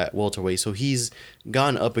career at welterweight. So he's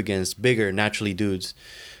gone up against bigger, naturally dudes.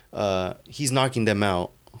 He's knocking them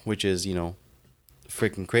out, which is,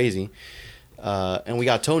 freaking crazy. And we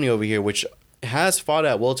got Tony over here, which has fought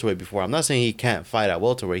at welterweight before. I'm not saying he can't fight at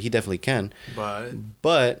welterweight. He definitely can.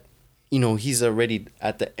 But he's already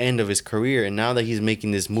at the end of his career. And now that he's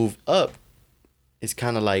making this move up, it's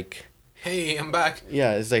kind of like... Hey, I'm back.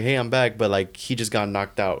 Yeah, it's like, hey, I'm back. But, like, he just got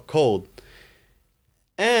knocked out cold.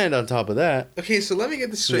 And on top of that... Okay, so let me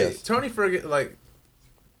get this straight. Yes. Tony Ferguson, like,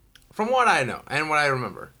 from what I know and what I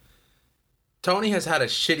remember, Tony has had a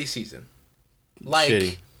shitty season. Like,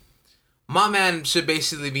 Shitty. My man should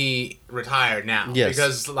basically be retired now. Yes.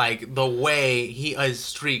 Because, like, the way his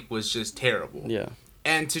streak was just terrible. Yeah.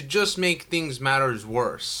 And to just make things matters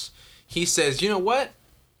worse, he says, you know what?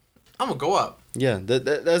 I'm going to go up. Yeah,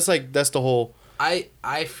 that's the whole...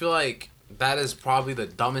 I feel like that is probably the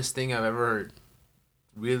dumbest thing I've ever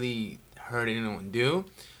really heard anyone do.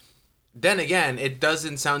 Then again, it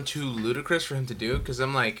doesn't sound too ludicrous for him to do, because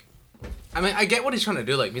I'm like, I mean, I get what he's trying to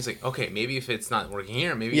do. Like, he's like, okay, maybe if it's not working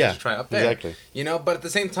here, maybe you just try up there. Exactly. But at the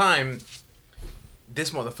same time,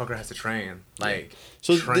 this motherfucker has to train. Like,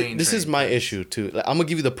 so this is my issue too. Like, I'm gonna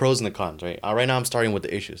give you the pros and the cons, right? Right now, I'm starting with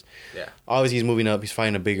the issues. Yeah. Obviously, he's moving up. He's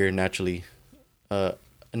fighting a bigger, naturally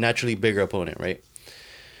bigger opponent, right?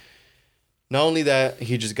 Not only that,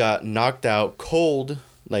 he just got knocked out cold,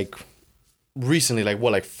 like recently,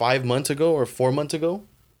 like 5 months ago or 4 months ago.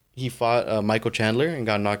 He fought Michael Chandler and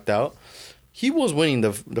got knocked out. He was winning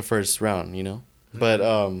the first round,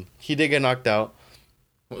 but he did get knocked out.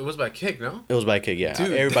 It was by kick, no? It was by kick, yeah.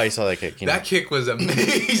 Dude, everybody saw that kick. That kick was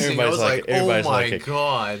amazing. I was like, oh my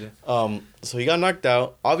god. So he got knocked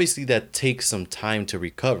out. Obviously, that takes some time to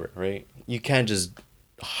recover, right? You can't just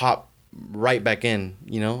hop right back in,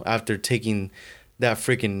 after taking that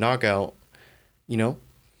freaking knockout,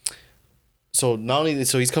 So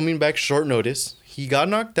he's coming back short notice. He got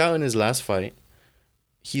knocked out in his last fight.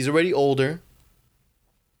 He's already older,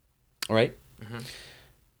 right? Mm-hmm.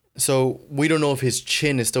 So we don't know if his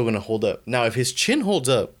chin is still going to hold up. Now, if his chin holds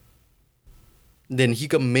up, then he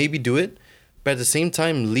could maybe do it. But at the same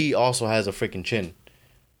time, Lee also has a freaking chin.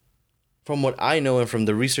 From what I know and from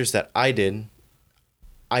the research that I did,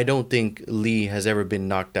 I don't think Lee has ever been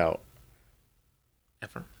knocked out.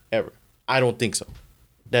 Ever. I don't think so.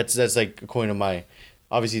 That's like according to my...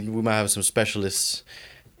 Obviously, we might have some specialists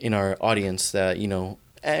in our audience that,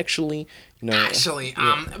 actually...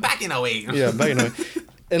 back in 08. Yeah, back in 08.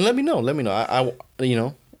 And let me know.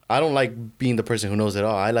 I don't like being the person who knows it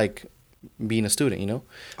all. I like being a student,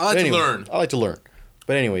 I like to learn. I like to learn.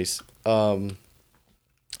 But anyways,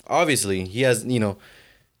 obviously he has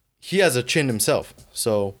a chin himself.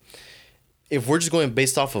 So if we're just going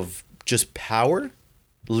based off of just power,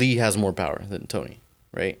 Lee has more power than Tony,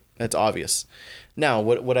 right? That's obvious. Now,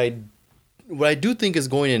 what I do think is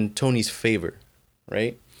going in Tony's favor,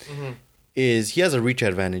 right? Mm-hmm. Is he has a reach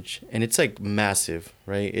advantage, and it's like massive,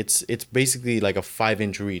 right? It's basically like a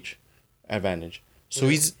 5-inch reach advantage. So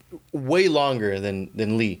he's way longer than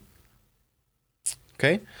Lee.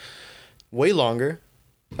 Okay? Way longer.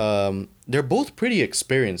 They're both pretty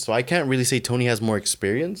experienced, so I can't really say Tony has more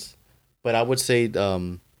experience, but I would say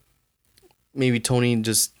maybe Tony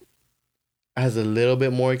just has a little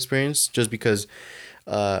bit more experience just because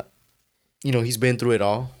he's been through it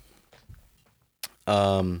all.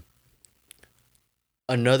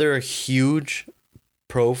 Another huge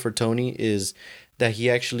pro for Tony is that he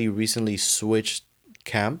actually recently switched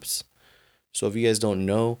camps. So if you guys don't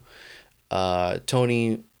know,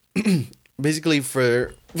 Tony basically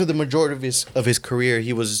for the majority of his career,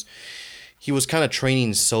 he was kind of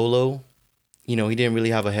training solo. He didn't really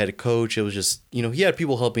have a head coach. It was just, he had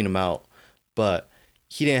people helping him out, but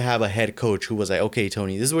he didn't have a head coach who was like, okay,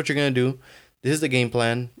 Tony, this is what you're going to do. This is the game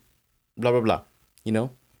plan, blah, blah, blah,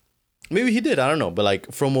 Maybe he did. I don't know. But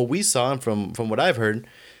like from what we saw and from what I've heard,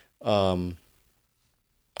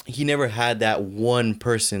 he never had that one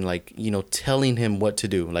person like, telling him what to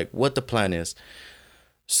do, like what the plan is.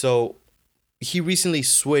 So he recently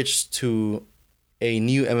switched to a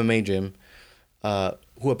new MMA gym,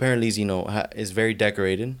 who apparently is, is very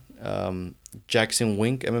decorated. Jackson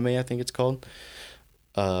Wink MMA, I think it's called.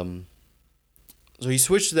 So he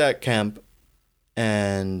switched to that camp,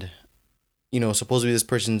 and supposedly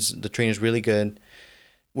the trainer's really good,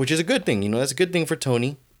 which is a good thing. That's a good thing for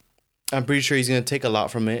Tony. I'm pretty sure he's going to take a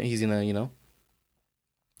lot from it. He's going to,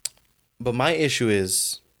 But my issue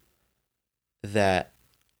is that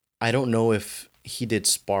I don't know if he did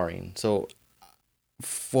sparring. So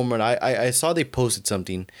from what I saw, they posted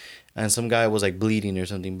something and some guy was like bleeding or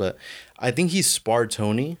something, but I think he sparred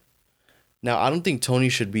Tony, Now, I don't think Tony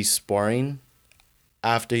should be sparring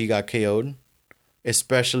after he got KO'd,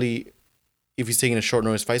 especially if he's taking a short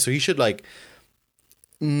notice fight. So he should like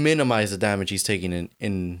minimize the damage he's taking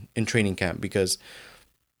in training camp, because,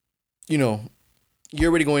 you know, you're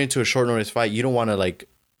already going into a short notice fight. You don't want to like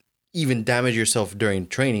even damage yourself during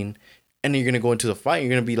training, and then you're gonna go into the fight. You're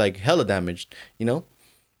gonna be like hella damaged, you know.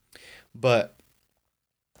 But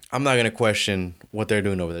I'm not gonna question what they're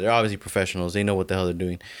doing over there. They're obviously professionals. They know what the hell they're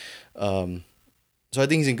doing. So I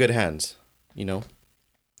think he's in good hands, you know.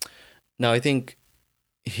 Now I think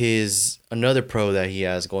another pro that he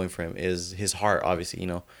has going for him is his heart. Obviously, you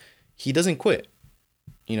know, he doesn't quit.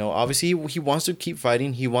 You know, obviously he wants to keep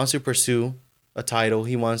fighting. He wants to pursue a title.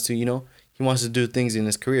 He wants to, you know, he wants to do things in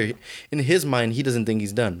his career. In his mind, he doesn't think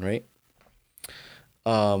he's done, right?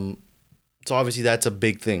 So obviously that's a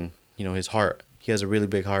big thing. You know, his heart. He has a really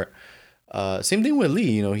big heart. Same thing with Lee.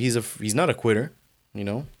 You know, he's not a quitter. You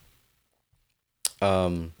know.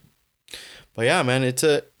 But yeah, man, it's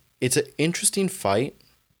an interesting fight.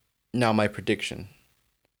 Now my prediction.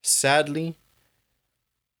 Sadly,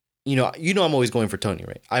 you know I'm always going for Tony,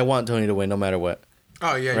 right? I want Tony to win no matter what.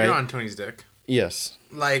 Oh yeah, right? You're on Tony's dick. Yes.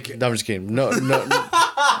 Like, no, I'm just kidding. No.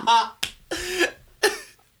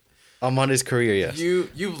 I'm on his career, yes. You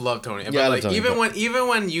love Tony. Yeah, but I like love Tony, even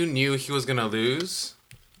when you knew he was gonna lose,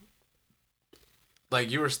 like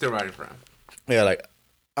you were still riding for him. Yeah, like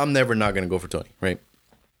I'm never not gonna go for Tony, right?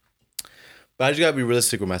 But I just gotta be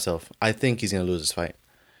realistic with myself. I think he's gonna lose this fight.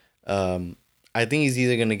 I think he's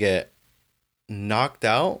either gonna get knocked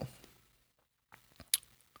out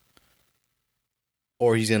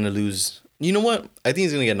or he's gonna lose. You know what? I think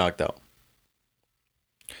he's gonna get knocked out.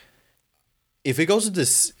 If it goes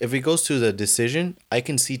to the decision, I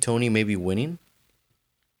can see Tony maybe winning.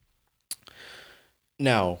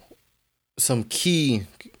 Now, some key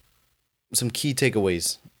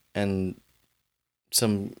takeaways and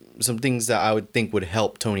some things that I would think would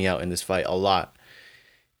help Tony out in this fight a lot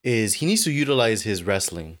is he needs to utilize his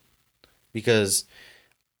wrestling, because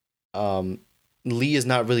Lee is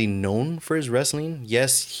not really known for his wrestling.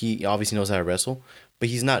 Yes, he obviously knows how to wrestle, but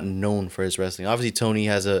he's not known for his wrestling. Obviously, Tony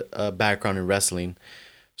has a background in wrestling.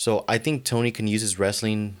 So I think Tony can use his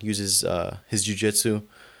wrestling, use his jiu-jitsu.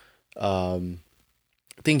 I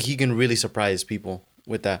think he can really surprise people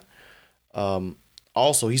with that.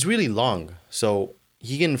 Also, he's really long, so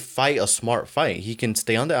he can fight a smart fight. He can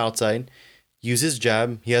stay on the outside, use his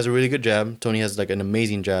jab. He has a really good jab. Tony has like an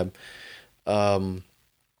amazing jab. And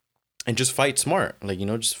just fight smart. Like, you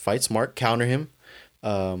know, just fight smart, counter him.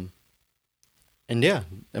 And yeah,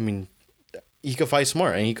 I mean, he could fight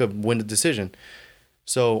smart and he could win the decision.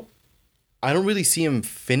 So I don't really see him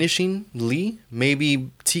finishing Lee. Maybe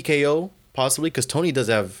TKO, possibly, because Tony does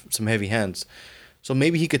have some heavy hands. So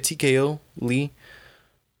maybe he could TKO Lee.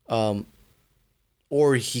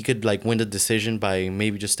 Or he could like win the decision by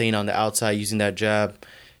maybe just staying on the outside, using that jab,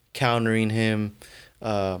 countering him.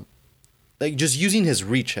 Like just using his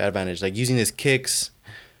reach advantage, like using his kicks,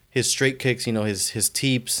 his straight kicks, you know, his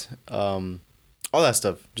teeps, all that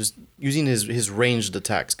stuff. Just using his ranged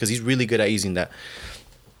attacks, because he's really good at using that.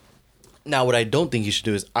 Now, what I don't think he should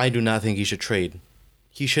do is I do not think he should trade.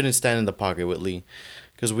 He shouldn't stand in the pocket with Lee,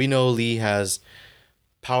 because we know Lee has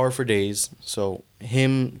power for days. So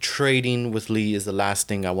him trading with Lee is the last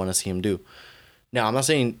thing I want to see him do. Now, I'm not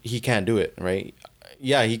saying he can't do it, right?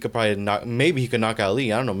 Yeah, he could probably maybe he could knock out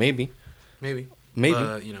Lee. I don't know, maybe. Maybe.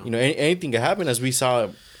 You know, anything could happen, as we saw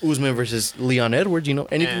Usman versus Leon Edwards. You know,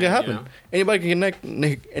 anything could happen. You know,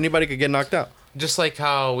 anybody could get knocked out. Just like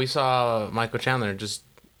how we saw Michael Chandler just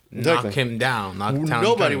knock him down.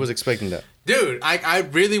 Nobody was expecting that. Dude, I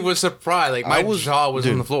really was surprised. Like, my jaw was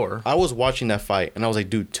on the floor. I was watching that fight, and I was like,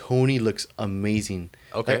 dude, Tony looks amazing.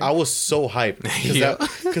 Okay. Like, I was so hyped.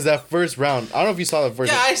 Because that first round, I don't know if you saw the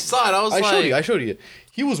first round. Yeah, I saw it. I showed you.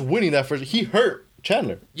 He was winning that first. He hurt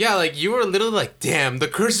Chandler. Yeah, like, you were literally like, damn, the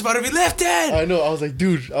curse is about to be lifted. I know. I was like,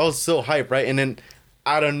 dude, I was so hyped, right? And then,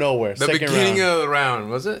 out of nowhere, the beginning of the round,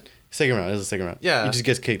 was it? Second round. It was the second round. Yeah. He just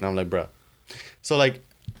gets kicked, and I'm like, bro. So, like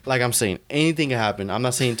I'm saying, anything can happen. I'm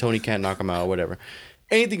not saying Tony can't knock him out or whatever.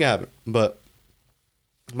 Anything can happen. But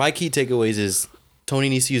my key takeaways is Tony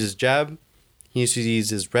needs to use his jab. He needs to use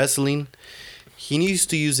his wrestling. He needs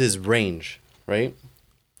to use his range, right?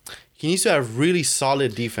 He needs to have really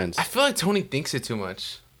solid defense. I feel like Tony thinks it too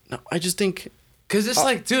much. No, I just think... Because it's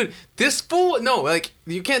like, dude, this fool... No, like,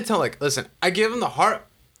 you can't tell. Like, listen, I give him the heart.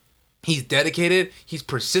 He's dedicated. He's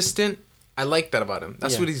persistent. I like that about him.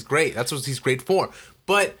 That's what he's great. That's what he's great for.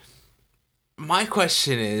 But my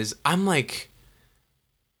question is, I'm like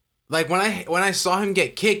when I saw him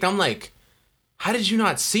get kicked, I'm like, how did you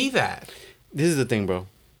not see that? This is the thing, bro.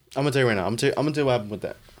 I'm gonna tell you right now. I'm gonna tell you what happened with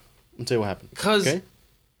that. I'm gonna tell you what happened. Because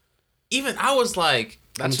even I was like,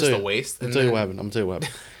 that's just a waste. I'm gonna tell you what happened. I'm gonna tell you what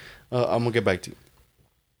happened. I'm gonna get back to you.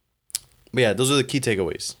 But yeah, those are the key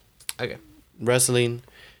takeaways. Okay. Wrestling,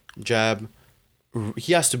 jab.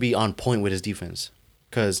 He has to be on point with his defense,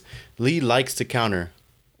 because Lee likes to counter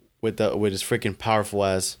with his freaking powerful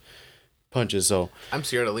ass punches. So I'm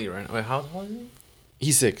scared of Lee right now. Wait, how tall is he?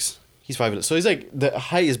 he's 6. He's 5. So he's like, the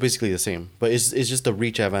height is basically the same, but it's just the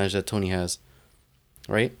reach advantage that Tony has,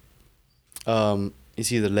 right? You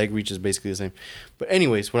see the leg reach is basically the same. But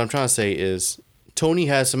anyways, what I'm trying to say is Tony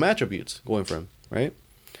has some attributes going for him, right?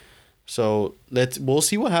 So we'll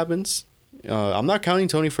see what happens. I'm not counting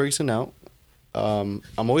Tony Ferguson out. I'm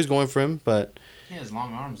always going for him, but He has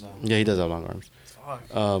long arms though. yeah, he does have long arms.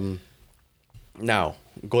 Fuck. Now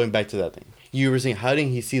going back to that thing, you were saying, how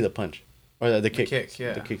didn't he see the punch or the kick? kick,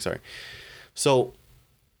 yeah. The kick. Sorry. So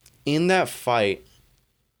in that fight,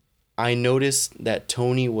 I noticed that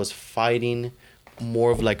Tony was fighting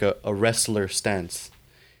more of like a wrestler stance.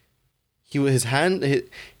 His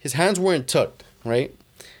hands weren't tucked, right?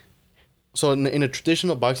 So in a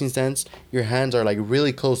traditional boxing stance, your hands are like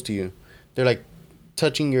really close to you. They're like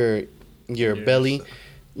touching your belly,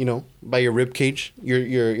 you know, by your rib cage,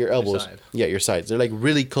 your elbows. side. Yeah, your sides. They're like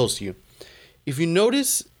really close to you. If you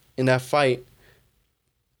notice in that fight,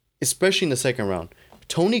 especially in the second round,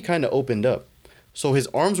 Tony kind of opened up. So his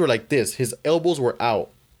arms were like this, his elbows were out,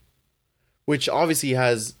 which obviously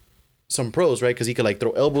has some pros, right? Because he could like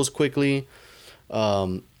throw elbows quickly.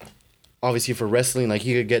 Obviously for wrestling, like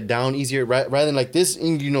he could get down easier rather than like this,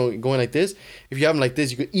 you know, going like this. If you have him like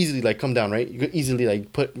this, you could easily like come down, right? You could easily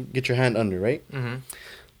like get your hand under, right? Mm-hmm.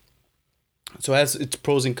 So it has its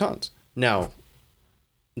pros and cons. Now,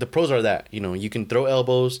 the pros are that, you know, you can throw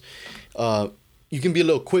elbows. You can be a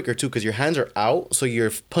little quicker too because your hands are out, so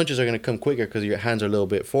your punches are gonna come quicker because your hands are a little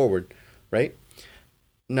bit forward, right?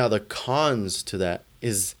 Now the cons to that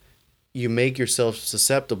is you make yourself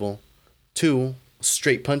susceptible to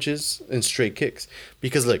straight punches and straight kicks.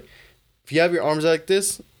 Because look, if you have your arms like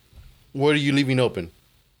this, what are you leaving open?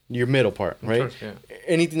 Your middle part, right? course, yeah.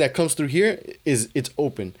 Anything that comes through here it's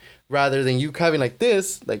open. Rather than you having like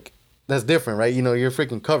this, like that's different, right? You know, you're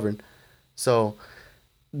freaking covered. So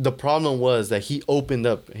the problem was that he opened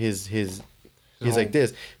up his like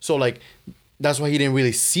this. So like that's why he didn't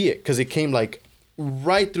really see it, because it came like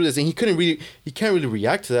right through this, and he can't really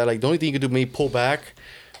react to that. Like the only thing he could do maybe pull back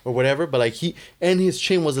or whatever, but like his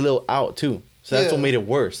chin was a little out too, so that's what made it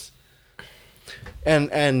worse.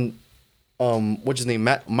 And what's his name,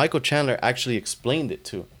 Michael Chandler actually explained it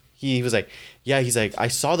too. He was like, yeah, he's like, I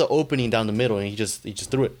saw the opening down the middle and he just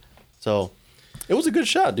threw it. So it was a good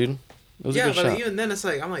shot, dude. It was a good shot. Yeah, but even then it's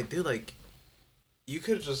like, I'm like, dude, like you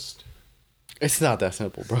could just, it's not that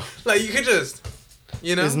simple, bro. like you could just,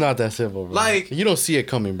 you know, It's not that simple, bro. Like, you don't see it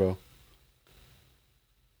coming, bro.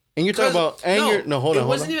 And you're talking about anger. No, hold on. It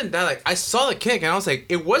wasn't even that. Like I saw the kick and I was like,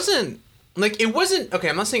 it wasn't. Okay,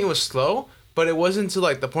 I'm not saying it was slow, but it wasn't to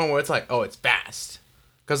like the point where it's like, oh, it's fast.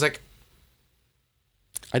 Cause like,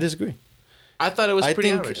 I disagree. I thought it was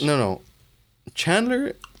pretty average. No.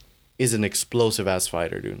 Chandler is an explosive ass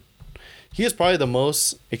fighter, dude. He is probably the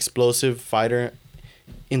most explosive fighter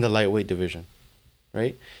in the lightweight division,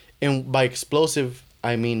 right? And by explosive,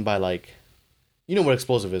 I mean by like, you know what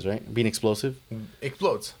explosive is, right? Being explosive.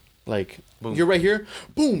 Explodes. Like, Boom. You're right here,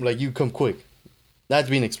 boom, like you come quick. That's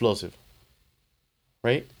being explosive.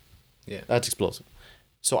 Right? Yeah. That's explosive.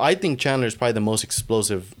 So I think Chandler is probably the most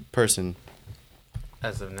explosive person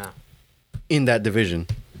As of now. in that division.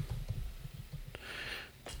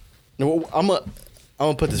 No, I'm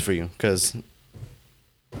gonna put this for you, because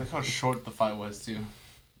Look how short the fight was too.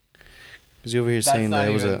 you're over here saying that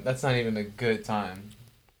it was That's not even a good time.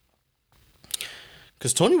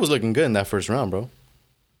 because Tony was looking good in that first round, bro.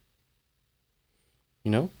 You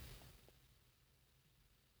know?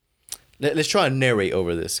 Let's try and narrate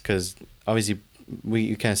over this, because obviously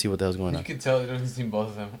you can't see what the hell's going on. You can tell the difference between both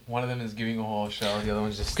of them. One of them is giving a whole shell. The other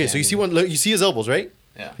one's just. Okay, so you see standing. you see his elbows, right?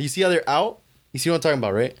 Yeah. You see how they're out? You see what I'm talking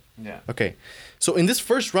about, right? Yeah. Okay. So in this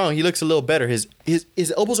first round, he looks a little better. His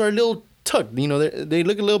elbows are a little tucked. You know, they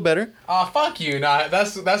look a little better. Oh, fuck you! Nah,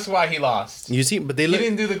 that's why he lost. You see, but they He look.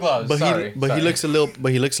 didn't do the gloves. But Sorry. he looks a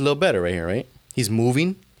little better right here, right? He's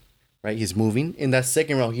moving, right? He's moving. In that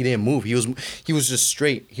second round, he didn't move. He was just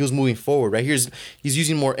straight. He was moving forward, right? He's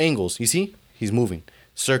using more angles. You see? He's moving,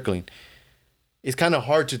 circling. It's kind of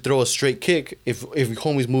hard to throw a straight kick if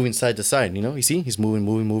homie's moving side to side. You know? You see? He's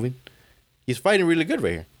moving. He's fighting really good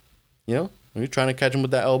right here. You know? When you're trying to catch him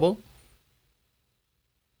with that elbow.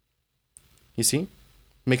 You see?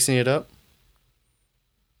 Mixing it up.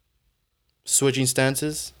 Switching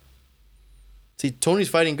stances. See, Tony's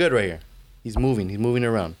fighting good right here. He's moving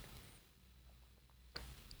around.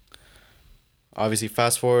 Obviously,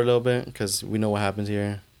 fast forward a little bit because we know what happens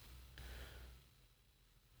here.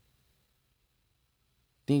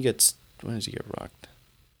 Then he gets. When does he get rocked?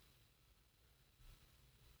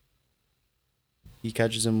 He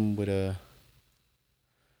catches him with a.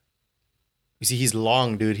 You see, he's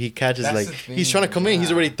long, dude. He catches That's like the thing, he's trying to come in. He's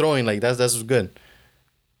yeah. already throwing like that's what's good.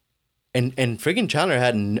 And freaking Chandler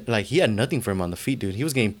had he had nothing for him on the feet, dude. He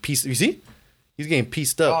was getting pieced. You see, he's getting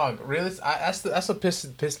pieced up. Dog, really? That's what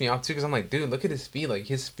pissed me off too. Because I'm like, dude, look at his feet. Like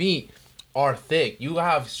his feet are thick. You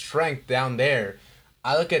have strength down there.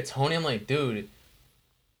 I look at Tony. I'm like, dude.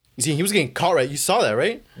 You see, he was getting caught right. You saw that,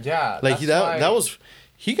 right? Yeah. Like that was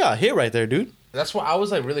he got hit right there, dude. That's why I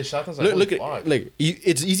was like really shocked. I was like, Look fuck. at like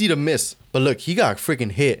it's easy to miss, but look, he got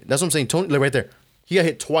freaking hit. That's what I'm saying. Tony, look right there. He got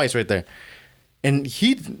hit twice right there, and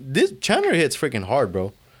this Chandler hits freaking hard,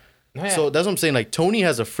 bro. Yeah. So that's what I'm saying. Like Tony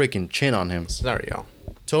has a freaking chin on him. There we go.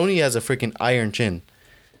 Tony has a freaking iron chin.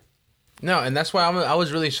 No, and that's why I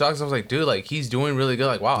was really shocked. 'Cause I was like, dude, like he's doing really good.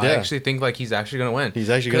 Like, wow, I Yeah. actually think like he's actually gonna win.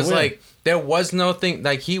 He's actually gonna win. Because like there was no thing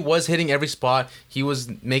like he was hitting every spot. He was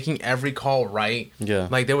making every call right. Yeah.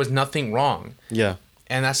 Like there was nothing wrong. Yeah.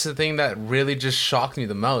 And that's the thing that really just shocked me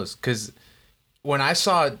the most. Because when I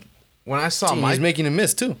saw He's making a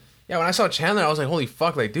miss too. when I saw Chandler, I was like, holy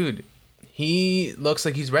fuck, like dude, he looks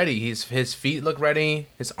like he's ready. His feet look ready.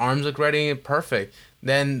 His arms look ready. Perfect.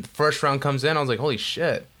 Then first round comes in, I was like, holy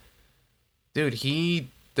shit. Dude, he's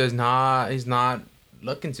not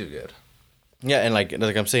looking too good. Yeah, and like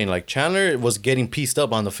I'm saying, like Chandler was getting pieced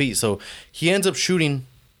up on the feet, so he ends up shooting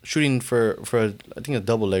for I think a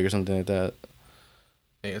double leg or something like that.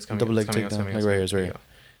 Hey, it's coming. Double leg it's coming, it's takedown, coming, like it's right here, coming. it's right There here. you go.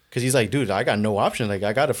 Because he's like, dude, I got no option. Like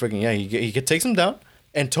I gotta freaking he takes him down,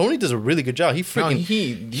 and Tony does a really good job. He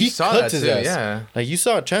freaking you saw that too, yeah. Like you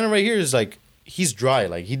saw Chandler right here is like he's dry,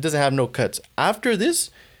 like he doesn't have no cuts. After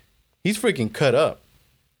this, he's freaking cut up.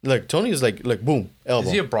 Like Tony is like boom elbow.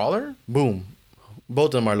 Is he a brawler? Boom. Both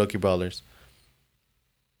of them are Loki brawlers.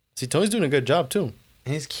 See, Tony's doing a good job too.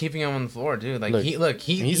 And he's keeping him on the floor, dude. Like Look,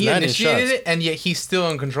 he he's landing initiated shots. it, and yet he's still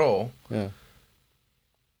in control. Yeah.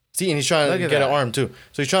 See, and he's trying Look to at get an that. arm too.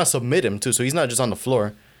 So he's trying to submit him too. So he's not just on the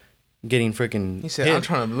floor getting freaking He said, hit. I'm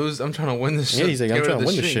trying to win this shit. Yeah, he's like, Get I'm rid trying of to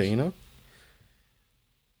win this streak." shit, you know?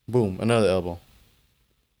 Boom, another elbow.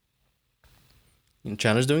 And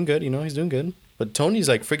Chandler's doing good, you know, he's doing good. But Tony's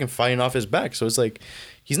like freaking fighting off his back. So it's like,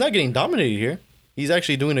 he's not getting dominated here. He's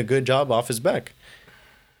actually doing a good job off his back.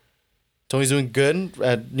 Tony's doing good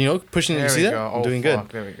at, you know, pushing. There You we see that? go. Oh, Doing fuck.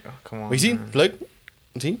 good. There we go. Come on. But you see, man. look,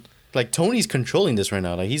 see, like Tony's controlling this right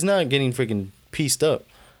now. Like he's not getting freaking pieced up.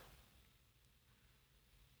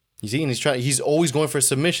 You see, and he's always going for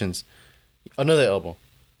submissions. Another elbow.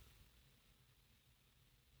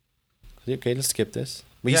 Okay, let's skip this.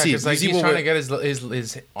 But Yeah, you see, because like you see he's what trying we're- to get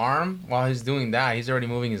his arm while he's doing that. He's already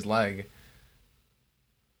moving his leg.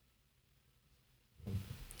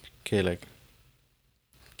 Okay, like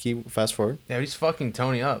keep fast forward. Yeah, he's fucking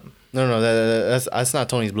Tony up. No, that's not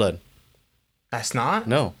Tony's blood. That's not.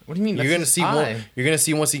 No. What do you mean? You're That's gonna his see eye. more. You're gonna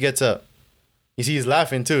see once he gets up. You see, he's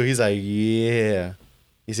laughing too. He's like, yeah.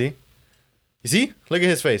 You see? You see? Look at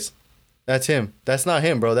his face. That's him. That's not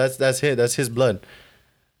him, bro. That's his. That's his blood.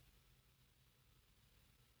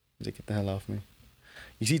 He's like, get the hell off me.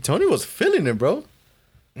 You see, Tony was feeling it, bro.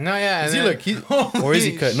 No, yeah. You and see, then- look, or is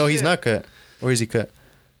he cut? No, he's Shit. not cut. Or is he cut?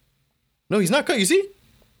 No, he's not cut. You see?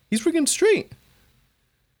 He's freaking straight.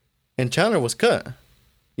 And Chandler was cut.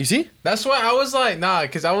 You see? That's why I was like, nah,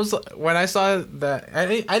 because I was when I saw that I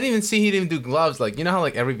didn't even see he didn't do gloves. Like you know how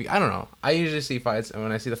like I don't know. I usually see fights, and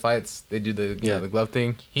when I see the fights, they do the Yeah. the glove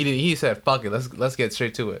thing. He did. He said, "Fuck it, let's get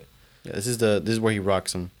straight to it." Yeah, this is where he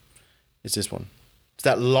rocks him. It's this one. It's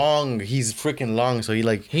that long. He's freaking long, so he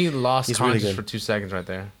like. He lost He's really conscious good. for 2 seconds right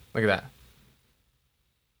there. Look at that.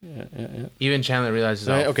 Yeah. Even Chandler realizes.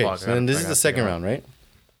 Right, Oh, okay, fuck, so then this is the second round, right?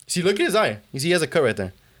 See, look at his eye. You see, he has a cut right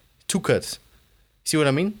there. 2 cuts. See what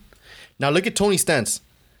I mean? Now look at Tony's stance.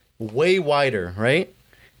 Way wider, right?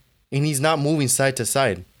 And he's not moving side to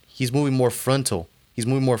side. He's moving more frontal.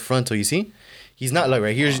 You see? He's not like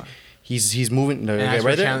right here. He's moving And okay, that's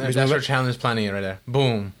right there. Chandler, He's that's moving- where Chandler's planning it right there.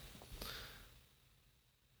 Boom.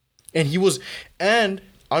 And he was, and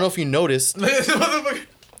I don't know if you noticed. Look at this motherfucker.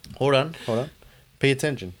 Hold on. Pay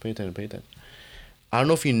attention. I don't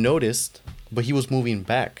know if you noticed, but he was moving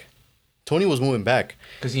back. Tony was moving back.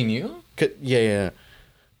 Because he knew? Yeah.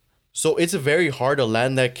 So it's very hard to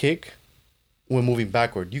land that kick when moving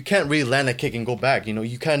backward. You can't really land that kick and go back. You know,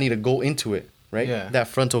 you kind of need to go into it, right? Yeah. That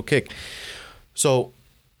frontal kick. So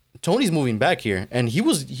Tony's moving back here, and he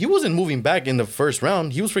wasn't moving back in the first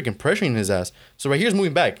round. He was freaking pressuring his ass. So right here's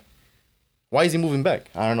moving back. Why is he moving back?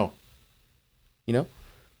 I don't know. You know?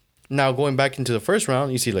 Now going back into the first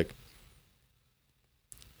round, you see like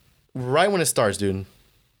right when it starts, dude.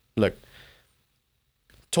 Look.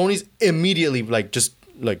 Tony's immediately like just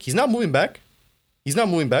like he's not moving back. He's not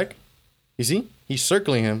moving back. You see? He's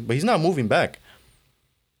circling him, but he's not moving back.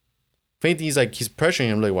 If anything, he's pressuring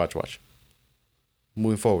him. Like, watch.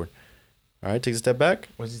 Moving forward. All right, takes a step back.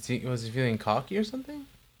 Was he feeling cocky or something?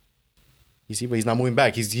 You see, but he's not moving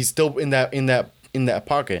back. He's still in that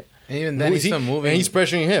pocket. And even then, he's still moving. And he's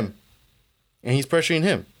pressuring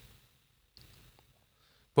him.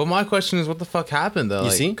 But my question is, what the fuck happened though?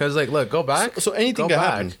 You see? Because look, go back. So anything can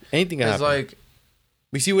happen. Anything can happen. It's like,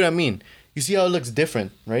 you see what I mean? You see how it looks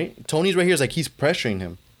different, right? Tony's right here is like he's pressuring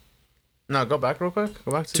him. No, go back real quick.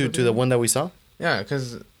 Go back to the one that we saw. Yeah,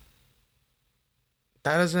 because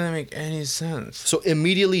that doesn't make any sense. So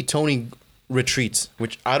immediately Tony retreats,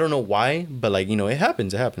 which I don't know why, but it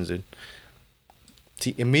happens. It happens, dude.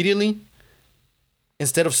 See, immediately,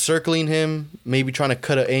 instead of circling him, maybe trying to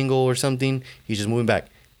cut an angle or something, he's just moving back.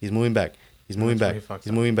 He's moving back. He's moving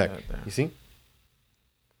back. You see?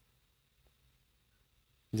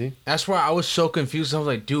 That's why I was so confused. I was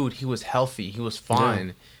like, dude, he was healthy. He was fine.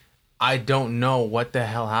 Yeah. I don't know what the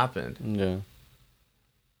hell happened. Yeah.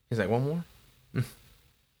 He's like, one more?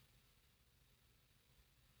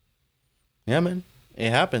 Yeah, man. It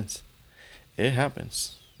happens.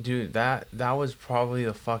 Dude, that was probably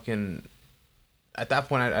the fucking... At that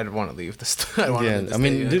point, I'd want to leave the I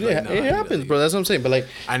mean, dude, it happens, bro. That's what I'm saying. But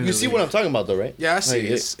you see what I'm talking about, though, right? Yeah, I see.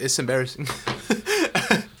 It's embarrassing.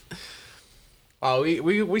 Oh,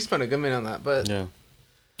 we spent a good minute on that, but yeah,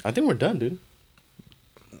 I think we're done, dude.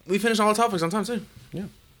 We finished all the topics on time too. Yeah.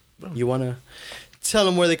 You wanna tell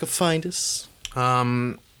them where they can find us? You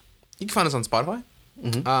can find us on Spotify.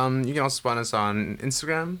 Mm-hmm. You can also find us on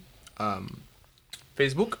Instagram,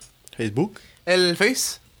 Facebook. El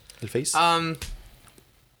Face.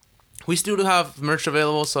 We still do have merch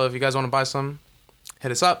available, so if you guys want to buy some,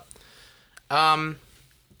 hit us up. Our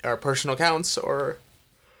personal accounts, or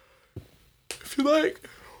if you like,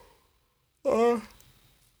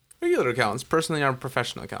 regular accounts. Personally, our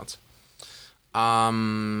professional accounts.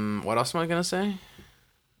 What else am I gonna say?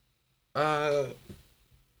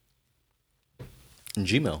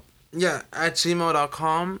 Gmail. Yeah, at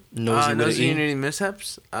gmail.com. Nosy Unity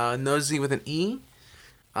Mishaps. Nosy with an E.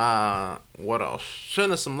 What else?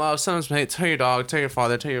 Send us some love. Send us some hate. Tell your dog. Tell your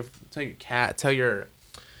father. Tell your cat. Tell your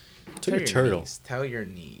turtle. Tell your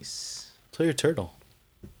niece. Tell your turtle.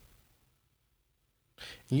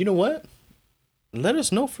 You know what? Let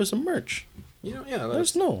us know for some merch. Yeah. Let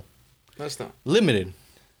us know. Let us know. Limited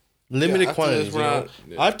quantities.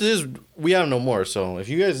 After this, we have no more. So if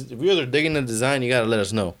you guys are digging the design, you gotta let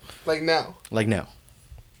us know. Like now. Like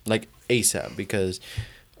ASAP. Because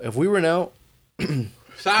if we run out,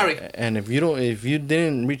 sorry. And if you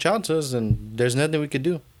didn't reach out to us, then there's nothing we could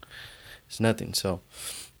do. It's nothing. So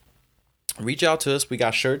reach out to us. We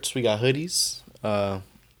got shirts. We got hoodies.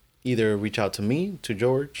 Either reach out to me, to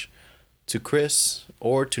George, to Chris,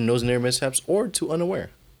 or to Nose and Air Mishaps, or to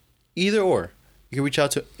Unaware. Either or. You can reach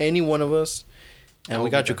out to any one of us, and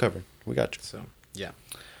we got you covered. We got you. So, yeah.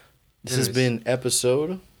 This has been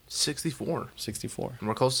episode 64. 64. And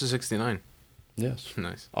we're close to 69. Yes.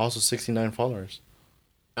 Nice. Also 69 followers.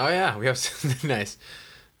 Oh, yeah. We have... Nice.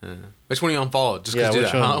 Which one you unfollowed? Just because do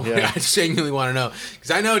that, huh? Yeah. I genuinely want to know.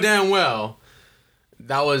 Because I know damn well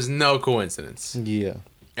that was no coincidence. Yeah.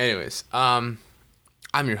 Anyways, I'm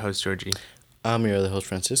your host, Georgie. I'm your other host,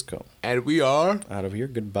 Francisco. And we are... out of here.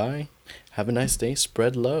 Goodbye. Have a nice day.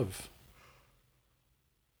 Spread love.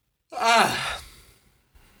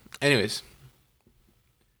 Anyways.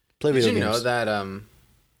 Play video games.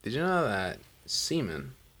 Did you know that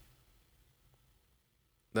semen,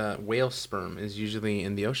 the whale sperm, is usually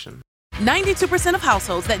in the ocean? 92% of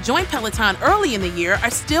households that join Peloton early in the year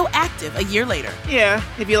are still active a year later. Yeah,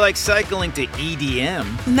 if you like cycling to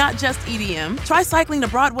EDM. Not just EDM. Try cycling to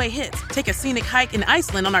Broadway hits, take a scenic hike in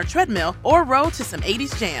Iceland on our treadmill, or row to some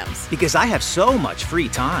 80s jams. Because I have so much free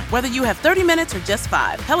time. Whether you have 30 minutes or just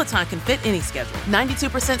 5, Peloton can fit any schedule.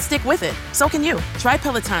 92% stick with it. So can you. Try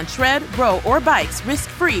Peloton tread, row, or bikes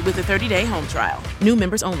risk-free with a 30-day home trial. New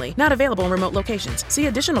members only. Not available in remote locations. See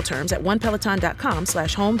additional terms at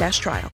onepeloton.com/home-trial.